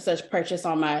such and such purchase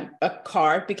on a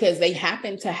card because they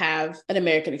happen to have an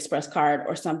American Express card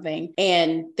or something.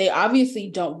 And they obviously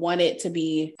don't want it to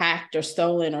be hacked or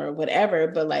stolen or whatever.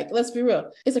 But like, let's be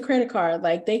real. It's a credit card.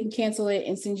 Like, they can cancel it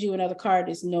and send you another card.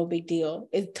 Is no big deal.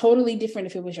 It's totally different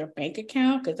if it was your bank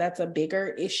account, because that's a bigger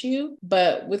issue.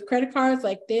 But with credit cards,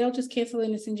 like, they'll just cancel it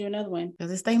and send you another one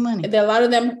because it's their money. And a lot of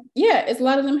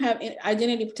them have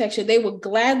identity protection. They will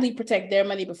gladly protect their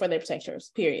money before they protect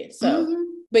yours, period. So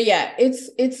But yeah,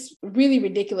 it's really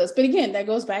ridiculous. But again, that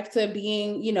goes back to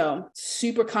being,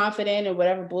 super confident in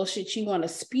whatever bullshit you want to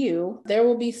spew. There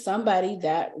will be somebody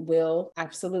that will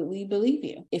absolutely believe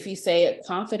you if you say it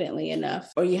confidently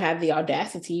enough, or you have the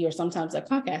audacity or sometimes a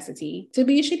caucasity to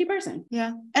be a shitty person.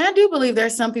 Yeah. And I do believe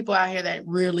there's some people out here that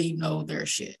really know their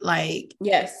shit. Like,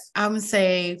 yes, I would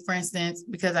say, for instance,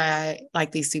 because I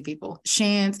like these two people,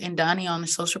 Shans and Donnie on the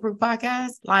Social Proof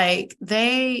podcast, like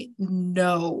they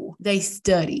know, they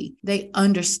study, they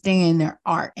understand their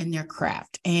art and their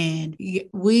craft. And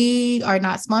we are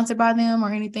not sponsored by them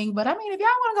or anything, but I mean, if y'all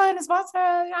want to go ahead and sponsor,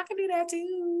 I can do that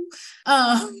too.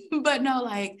 But no,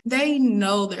 like they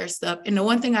know their stuff. And the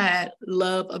one thing I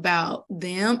love about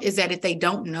them is that if they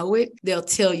don't know it, they'll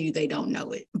tell you they don't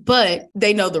know it, but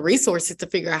they know the resources to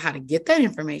figure out how to get that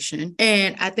information.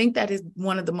 And I think that is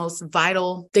one of the most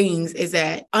vital things, is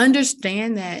that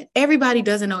understand that everybody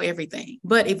doesn't know everything.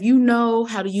 But if you know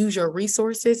how to use your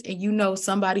resources and you know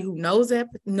somebody who knows that,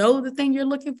 know the thing you're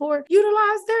looking for,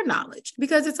 utilize their knowledge,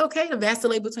 because it's okay to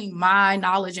vacillate between my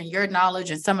knowledge and your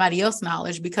knowledge and somebody else's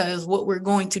knowledge, because what we're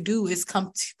going to do is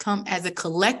come as a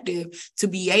collective to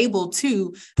be able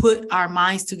to put our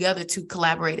minds together to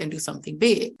collaborate and do something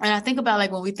big. And I think about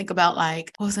like when we think about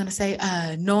like, what was I going to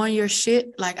say, knowing your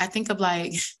shit. Like I think of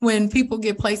like when people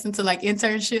get placed into like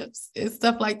internships and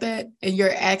stuff like that, and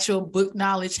your actual book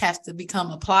knowledge has to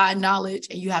become applied knowledge,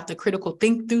 and you have to critical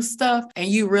think through stuff, and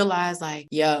you realize like,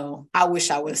 yo, I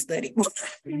wish I would have studied more.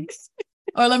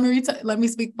 Or let me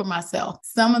speak for myself.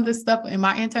 Some of the stuff in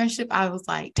my internship, I was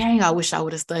like, dang, I wish I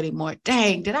would have studied more.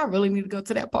 Dang, did I really need to go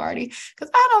to that party?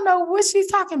 Because I don't know what she's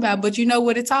talking about. But you know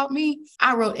what it taught me?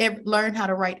 I learned how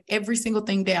to write every single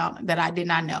thing down that I did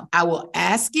not know. I will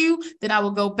ask you, then I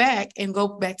will go back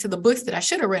to the books that I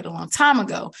should have read a long time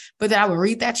ago. But then I would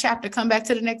read that chapter, come back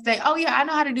to the next day. Oh yeah, I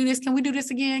know how to do this. Can we do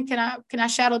this again? Can I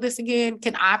shadow this again?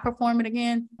 Can I perform it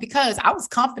again? Because I was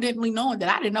confidently knowing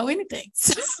that I didn't know anything.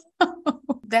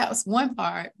 That was one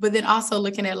part. But then also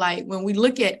looking at like, when we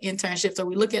look at internships or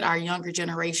we look at our younger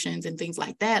generations and things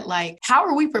like that, like how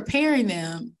are we preparing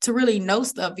them to really know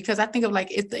stuff? Because I think of like,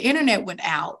 if the internet went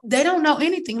out, they don't know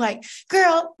anything. Like,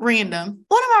 girl, random.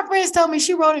 One of my friends told me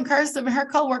she wrote in cursive and her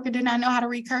coworker did not know how to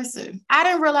read cursive. I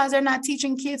didn't realize they're not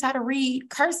teaching kids how to read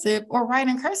cursive or write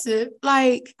in cursive.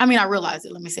 Like, I mean, I realized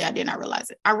it. Let me say I did not realize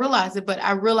it. I realized it, but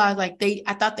I realized like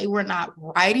I thought they were not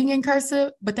writing in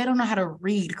cursive, but they don't know how to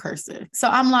read cursive. So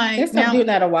I'm like, they stopped doing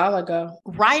that a while ago.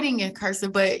 Writing in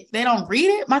cursive, but they don't read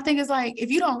it. My thing is like,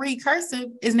 if you don't read cursive,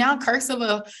 is now cursive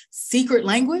a secret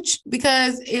language?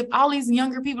 Because if all these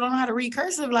younger people don't know how to read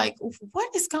cursive, like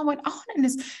what is going on in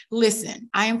this? Listen,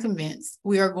 I am convinced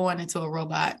we are going into a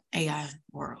robot AI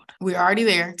world. We're already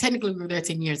there. Technically, we were there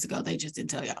 10 years ago. They just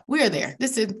didn't tell y'all. We are there.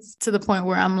 This is to the point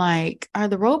where I'm like, are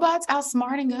the robots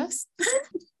outsmarting us?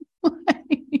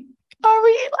 Are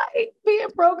we like being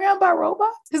programmed by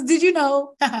robots? Because did you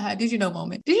know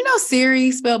moment? Did you know Siri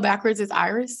spelled backwards is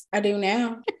Iris? I do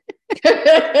now.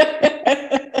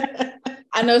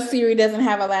 I know Siri doesn't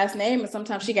have a last name, and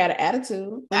sometimes she got an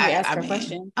attitude when you ask her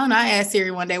questions. Oh no, I asked Siri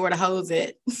one day where the hose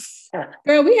at.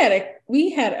 Girl, we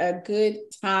had a good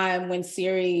time when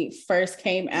Siri first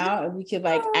came out, and we could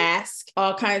like ask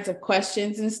all kinds of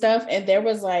questions and stuff. And there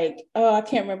was like, I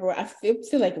can't remember. I feel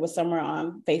like it was somewhere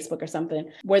on Facebook or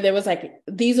something where there was like,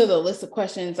 these are the list of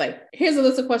questions. Like, here's a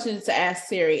list of questions to ask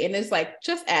Siri, and it's like,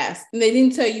 just ask. And they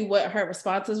didn't tell you what her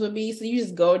responses would be, so you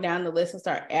just go down the list and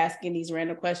start asking these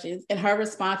random questions. And her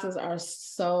responses are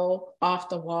so off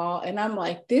the wall, and I'm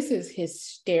like, this is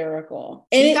hysterical.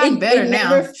 And she's gotten better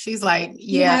now. She's like,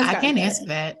 yeah, I can't answer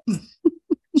that.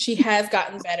 She has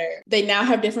gotten better. They now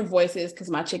have different voices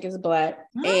because my chick is Black.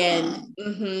 And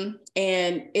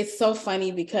it's so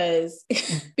funny because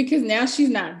now she's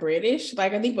not British.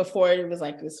 Like, I think before it was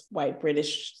like this white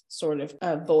British sort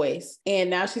of voice, and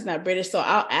now she's not British. So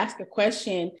I'll ask a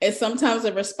question, and sometimes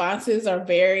the responses are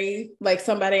very like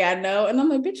somebody I know, and I'm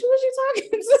like, bitch, who was you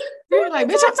talking to? You're like,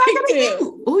 bitch, I'm talking to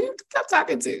you. Who you think I'm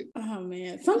talking to? Oh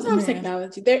man, sometimes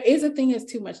technology, there is a thing as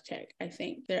too much tech. I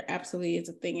think there absolutely is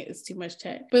a thing as too much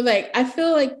tech. But like, I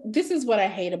feel like this is what I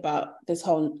hate about this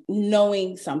whole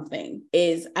knowing something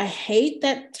is I hate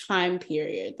that time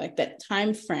period, like that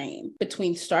time frame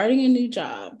between starting a new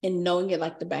job and knowing it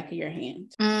like the back of your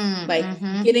hand.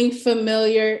 Like getting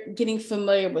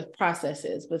familiar with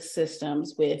processes, with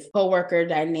systems, with coworker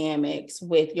dynamics,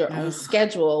 with your own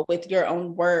schedule, with your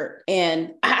own work.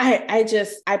 And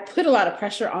I put a lot of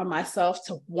pressure on myself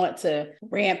to want to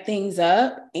ramp things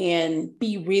up and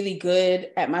be really good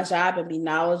at my job and be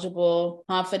knowledgeable,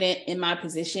 confident in my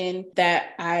position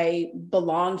that I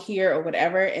belong here or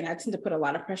whatever. And I tend to put a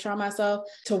lot of pressure on myself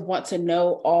to want to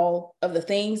know all of the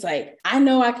things. Like, I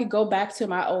know I could go back to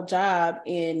my old job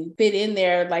and fit in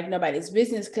there like nobody's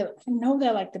business, because I know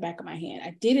that like the back of my hand.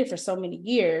 I did it for so many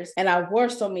years and I wore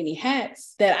so many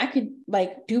hats that I could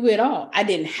like do it all. I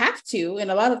didn't have to,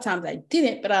 and a lot of times I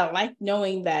didn't, but I like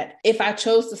knowing that if I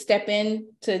chose to step in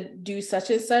to do such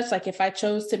and such, like if I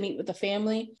chose to meet with a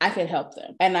family, I could help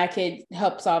them and I could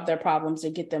help solve their problems or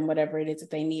get them whatever it is that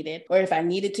they needed. Or if I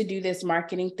needed to do this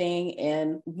marketing thing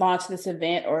and launch this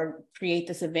event or create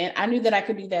this event, I knew that I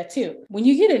could do that too. When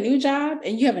you get a new job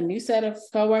and you have a new set of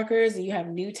coworkers and you have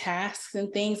new tasks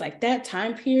and things, like that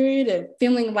time period of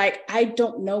feeling like I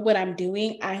don't know what I'm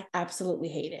doing, I absolutely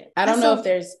hate it. I don't know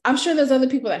if I'm sure there's other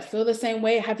people that feel the same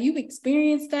way. Have you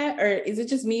experienced that? Or is it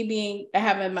just me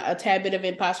having a tad bit of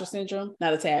imposter syndrome?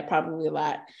 Not a tad, probably a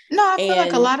lot. No, I feel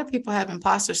like a lot of people have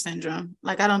imposter syndrome.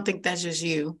 Like, I don't think that's just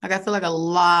you. Like, I feel like a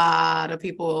lot of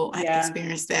people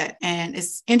experience that. And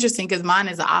it's interesting because mine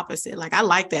is the opposite. Like, I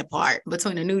like that part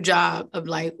between a new job of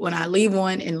like when I leave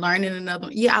one and learning another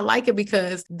one. Yeah, I like it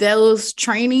because those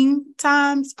training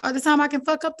times are the time I can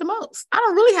fuck up the most. I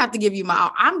don't really have to give you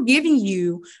I'm giving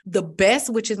you the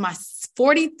best, which is my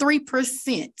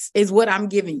 43% is what I'm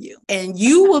giving you. And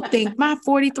you will think my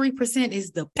 43%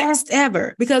 is the best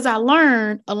ever because I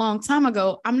learned a long time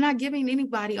ago, I'm not giving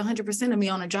anybody 100% of me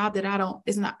on a job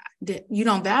that you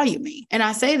don't value me. And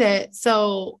I say that,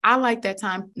 so I like that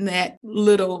time, that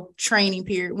little training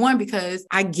period. One, because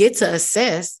I get to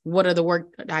assess what are the work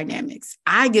dynamics.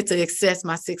 I get to assess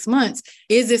my 6 months.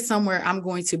 Is this somewhere I'm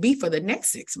going to be for the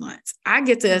next 6 months? I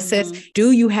get to assess,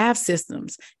 do you have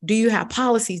systems? Do you have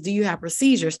policies? Do you have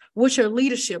procedures? What's your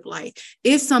leadership like?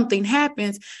 If something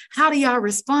happens, how do y'all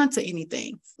respond to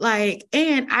anything? Like,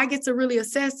 and I get to really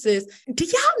assess this. Do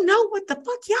y'all know what the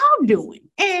fuck y'all doing?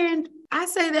 And I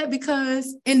say that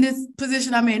because in this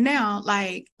position I'm in now,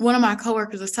 like one of my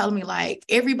coworkers was telling me like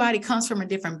everybody comes from a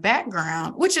different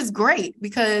background, which is great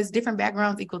because different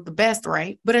backgrounds equal the best,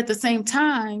 right? But at the same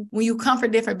time, when you come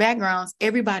from different backgrounds,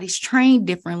 everybody's trained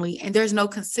differently and there's no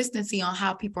consistency on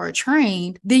how people are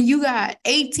trained. Then you got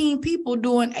 18 people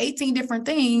doing 18 different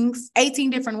things, 18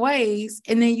 different ways.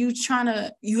 And then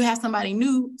you have somebody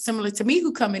new, similar to me,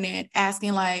 who coming in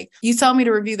asking like, you told me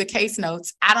to review the case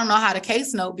notes. I don't know how to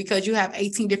case note because you have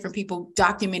 18 different people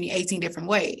documenting 18 different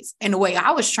ways. And the way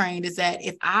I was trained is that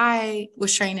if I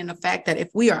was trained in the fact that if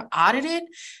we are audited,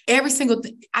 every single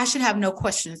thing, I should have no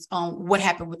questions on what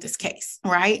happened with this case,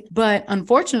 right? But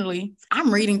unfortunately,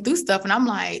 I'm reading through stuff and I'm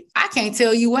like, I can't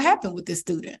tell you what happened with this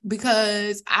student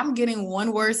because I'm getting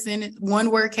one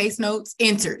word case notes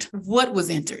entered. What was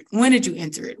entered? When did you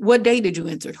enter it? What day did you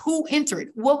enter it? Who entered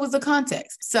it? What was the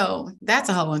context? So that's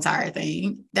a whole entire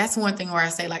thing. That's one thing where I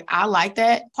say like, I like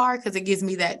that part because it gives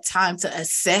me that time to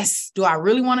assess, do I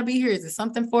really want to be here? Is it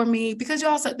something for me? Because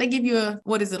they give you a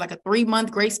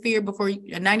 3-month grace period before a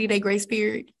 90-day grace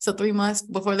period. So 3 months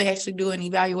before they actually do an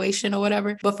evaluation or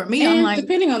whatever. But for me, I'm like,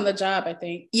 depending on the job, I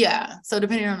think. Yeah. So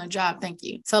depending on the job, thank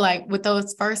you. So like with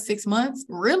those first 6 months,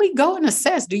 really go and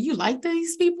assess. Do you like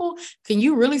these people? Can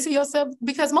you really see yourself?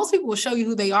 Because most people will show you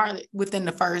who they are within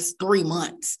the first 3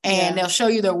 months and they'll show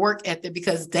you their work ethic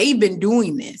because they've been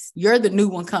doing this. You're the new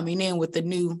one coming in with the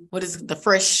new, the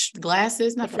fresh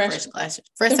glasses, not the fresh glasses,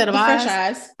 fresh set of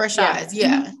eyes. Fresh eyes.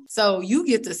 Yeah. Mm-hmm. So you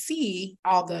get to see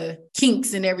all the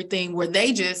kinks and everything where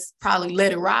they just probably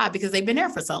let it ride because they've been there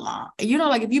for so long. And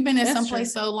like if you've been in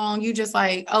someplace so long, you just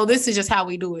like, oh, this is just how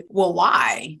we do it. Well,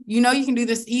 why? You can do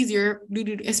this easier,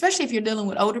 especially if you're dealing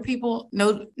with older people.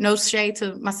 No shade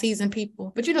to my seasoned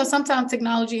people, but sometimes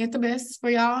technology ain't the best for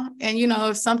y'all. And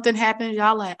if something happens,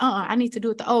 y'all like, I need to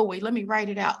do it the old way. Let me write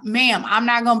it out. Ma'am, I'm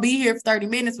not going to be here for 30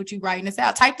 minutes with you writing this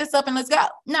out. Type this up and let's go.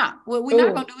 Nah, what we're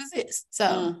not going to do is this.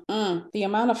 So the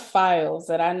amount of files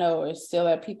that I know are still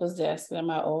at people's desks at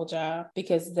my old job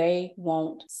because they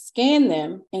won't scan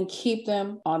them and keep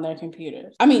them on their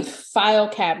computers. I mean, file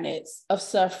cabinets of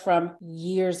stuff from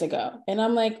years ago. And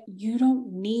I'm like, you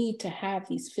don't need to have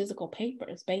these physical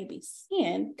papers, baby.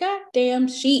 Scan goddamn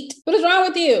sheet. What is wrong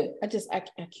with you? I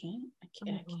can't.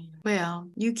 can't. Well,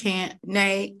 you can't.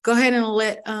 Nate, go ahead and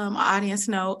let our audience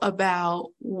know about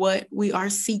what we are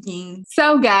seeking.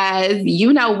 So guys,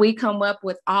 you know we come up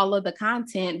with all of the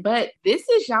content, but this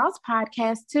is y'all's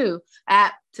podcast too,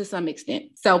 to some extent.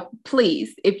 So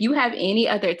please, if you have any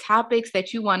other topics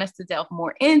that you want us to delve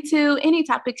more into, any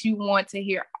topics you want to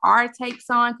hear our takes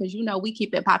on, because you know we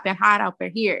keep it popping hot over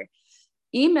here,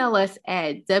 email us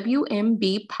at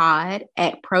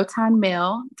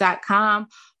wmbpod@protonmail.com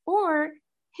or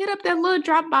hit up that little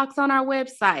Dropbox on our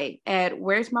website at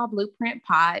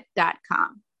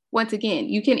where'smyblueprintpod.com. Once again,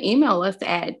 you can email us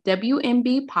at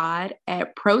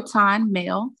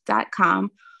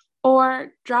wmbpod@protonmail.com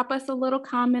or drop us a little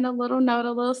comment, a little note,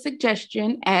 a little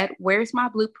suggestion at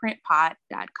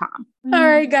where'smyblueprintpod.com. All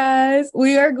right, guys,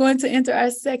 we are going to enter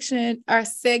our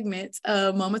segment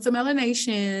of Moments of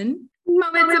Melanation.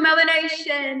 Moments of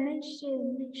Melanation.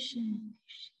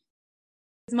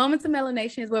 Moments of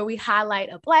Melanation is where we highlight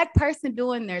a Black person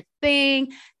doing their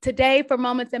thing. Today, for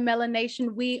Moments of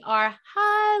Melanation, we are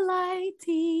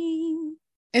highlighting.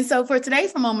 And so for today,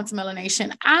 for Moments of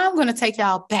Melanation, I'm going to take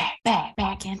y'all back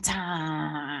in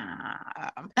time.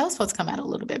 That was supposed to come out a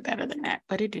little bit better than that,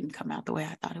 but it didn't come out the way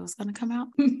I thought it was going to come out.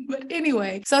 But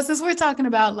anyway, so since we're talking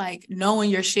about like knowing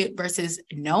your shit versus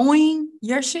knowing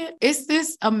your shit, it's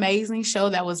this amazing show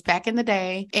that was back in the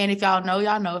day. And if y'all know,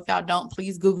 y'all know. If y'all don't,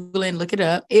 please Google it and look it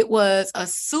up. It was a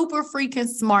super freaking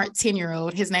smart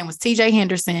 10-year-old. His name was TJ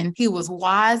Henderson. He was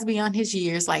wise beyond his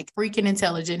years, like freaking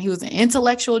intelligent. He was an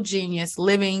intellectual genius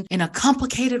living in a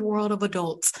complicated world of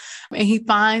adults. And he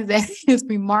finds that his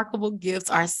remarkable gifts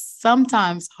are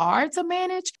sometimes hard to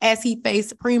manage as he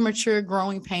faced premature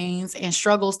growing pains and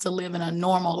struggles to live in a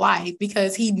normal life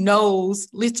because he knows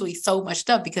literally so much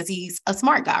stuff because he's a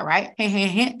smart guy, right?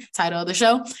 Title of the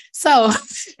show. So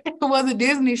it was a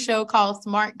Disney show called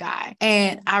Smart Guy.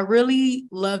 And I really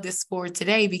love this for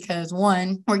today because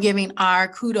one, we're giving our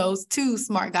kudos to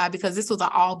Smart Guy because this was an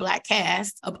all-Black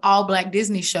cast of all-Black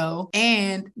Disney show.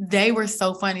 And they were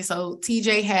so funny. So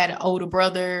TJ had an older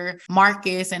brother,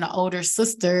 Marcus, and an older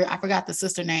sister. I forgot the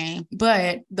sister name,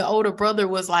 but the older brother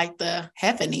was like the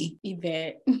Heffany.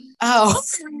 Yvette. Oh,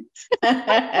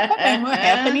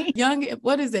 Heffany. Young,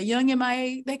 what is it? Young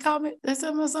MIA. They call it. That's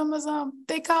some.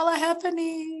 They call her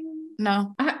Heffany.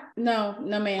 No. No,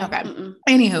 ma'am. Okay.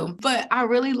 Anywho, but I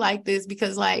really like this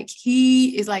because like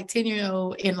he is like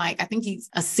 10-year-old and like I think he's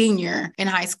a senior in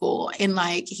high school and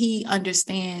like he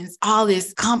understands all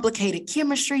this complicated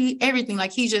chemistry, everything.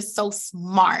 Like he's just so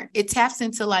smart. It taps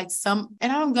into like some,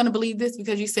 and I'm gonna believe this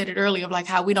because you said it earlier of like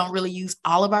how we don't really use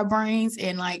all of our brains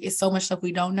and like it's so much stuff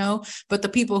we don't know. But the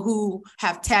people who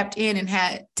have tapped in and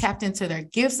had tapped into their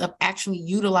gifts of actually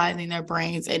utilizing their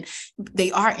brains and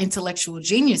they are intellectual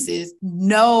geniuses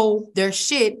know their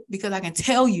shit because I can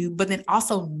tell you, but then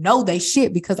also know they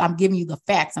shit because I'm giving you the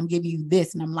facts. I'm giving you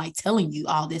this and I'm like telling you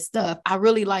all this stuff. I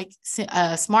really like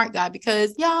Smart Guy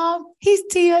because y'all, he's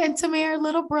Tia and Tamara's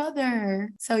little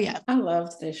brother. So yeah. I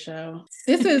love this show.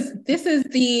 This is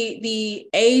the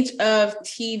age of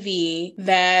TV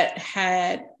that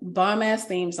had bomb ass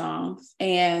theme songs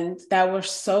and that were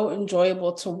so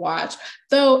enjoyable to watch.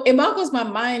 Though it boggles my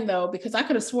mind though, because I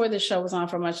could have swore this show was on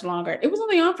for much longer. It was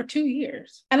only on for 2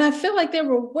 years. And I feel like there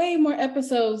were way more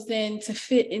episodes than to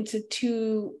fit into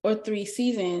 2 or 3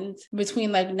 seasons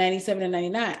between like 97 and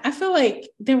 99. I feel like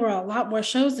there were a lot more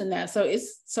shows than that. So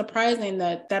it's surprising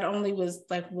that only was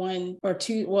like 1 or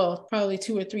 2, well, probably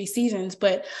 2 or 3 seasons,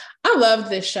 but I love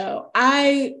this show.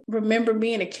 I remember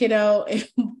being a kiddo and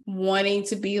wanting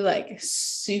to be like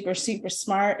super, super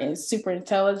smart and super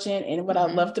intelligent. And what I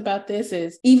loved about this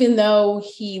is even though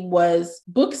he was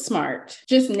book smart,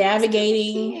 just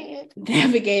navigating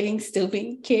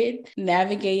stupid kid,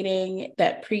 navigating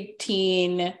that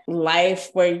preteen life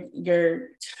where you're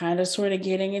kind of sort of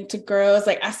getting into girls.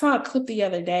 Like I saw a clip the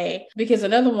other day because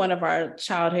another one of our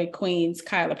childhood queens,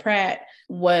 Kyla Pratt,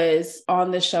 was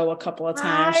on the show a couple of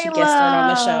times. She guest starred on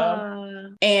the show.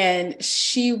 And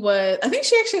I think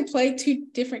she actually played 2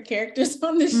 different characters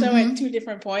on the show at 2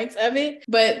 different points of it.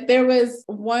 But there was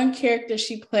one character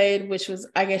she played, which was,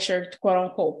 I guess, your quote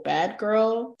unquote bad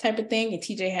girl type of thing. And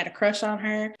TJ had a crush on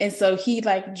her. And so he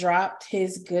like dropped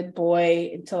his good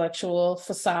boy intellectual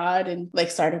facade and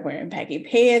like started wearing baggy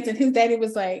pants. And his daddy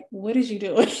was like, "What is you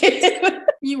doing?"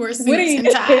 You were suits and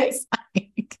ties.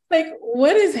 Like,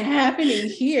 what is happening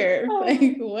here?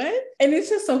 Like, what? And it's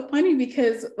just so funny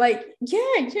because, like,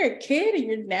 yeah, you're a kid and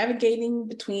you're navigating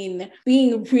between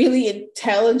being really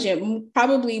intelligent,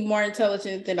 probably more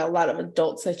intelligent than a lot of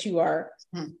adults that you are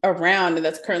around and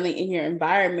that's currently in your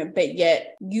environment, but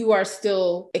yet you are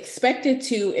still expected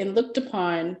to and looked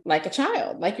upon like a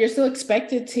child. Like, you're still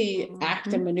expected to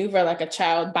act and maneuver like a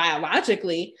child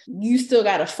biologically. You still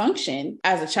got to function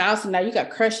as a child. So now you got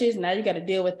crushes, now you got to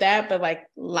deal with that. But like,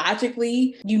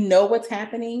 logically, you know what's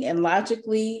happening, and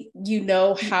logically, you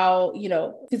know how,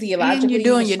 physiologically, and you're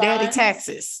doing your daddy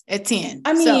taxes at 10.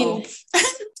 I mean,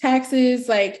 taxes,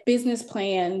 like business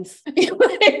plans, like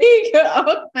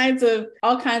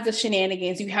all kinds of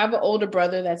shenanigans. You have an older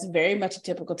brother that's very much a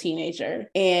typical teenager,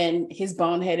 and his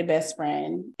boneheaded best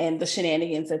friend, and the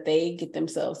shenanigans that they get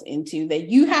themselves into that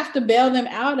you have to bail them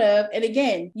out of. And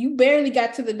again, you barely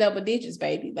got to the double digits,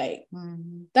 baby. Like,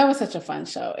 that was such a fun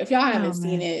show. If y'all haven't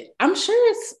seen it, I'm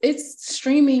sure it's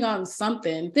streaming on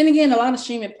something. Then again, a lot of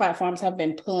streaming platforms have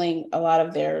been pulling a lot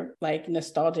of their like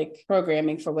nostalgic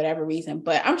programming for whatever reason,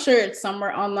 but I'm sure it's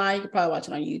somewhere online. You could probably watch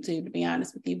it on YouTube, to be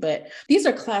honest with you. But these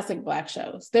are classic Black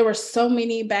shows. There were so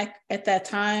many back at that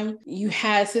time. You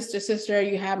had Sister,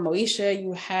 you had Moesha,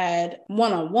 you had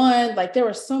One-on-One. Like, there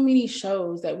were so many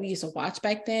shows that we used to watch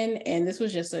back then, and this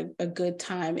was just a good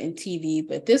time in TV.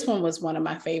 But this one was one of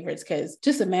my favorites because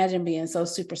just imagine being so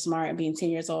super smart and being 10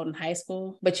 years old in high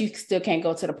school, but you still can't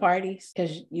go to the parties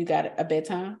because you got a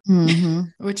bedtime.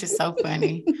 Which is so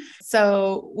funny.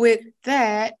 So with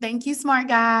that, thank you, smart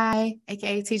guy,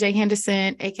 aka TJ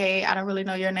Henderson, aka I don't really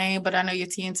know your name, but I know your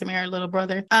T and Tamara little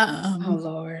brother. Oh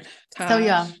Lord. Taj. So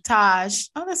yeah, Taj.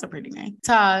 Oh, that's a pretty name,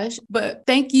 Taj. But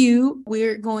thank you.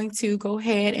 We're going to go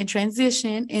ahead and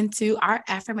transition into our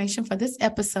affirmation for this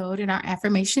episode, and our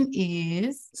affirmation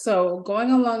is. So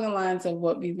going along the lines of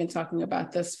what we've been talking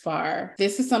about thus far,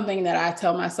 this is something that I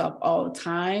tell myself all the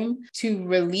time to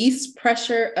release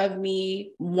pressure of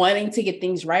me wanting to get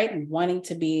things right and wanting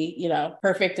to be,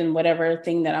 perfect in whatever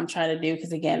thing that I'm trying to do.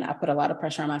 Because again, I put a lot of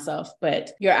pressure on myself.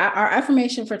 But our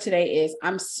affirmation for today is,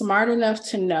 I'm smart enough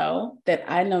to know that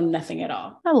I know nothing at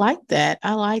all. I like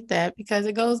that because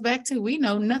it goes back to, we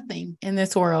know nothing in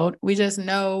this world. We just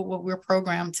know what we're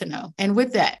programmed to know. And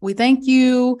with that, we thank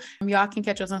you. Y'all can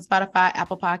catch us on Spotify,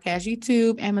 Apple Podcasts,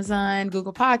 YouTube, Amazon,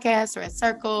 Google Podcasts, Red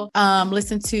Circle.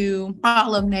 Listen to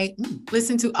all of Nate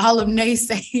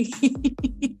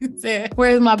say,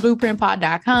 where's my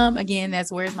blueprintpod.com. Again,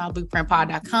 that's where's my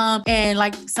blueprintpod.com. And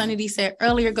like Sunny D said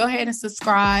earlier, go ahead and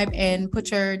subscribe and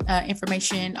put your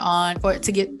information on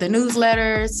to get the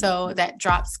newsletter. So that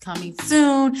drops coming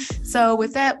soon. So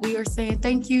with that, we are saying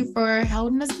thank you for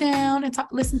holding us down and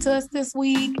listen to us this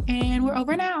week. And we're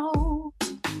over now.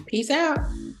 Peace out.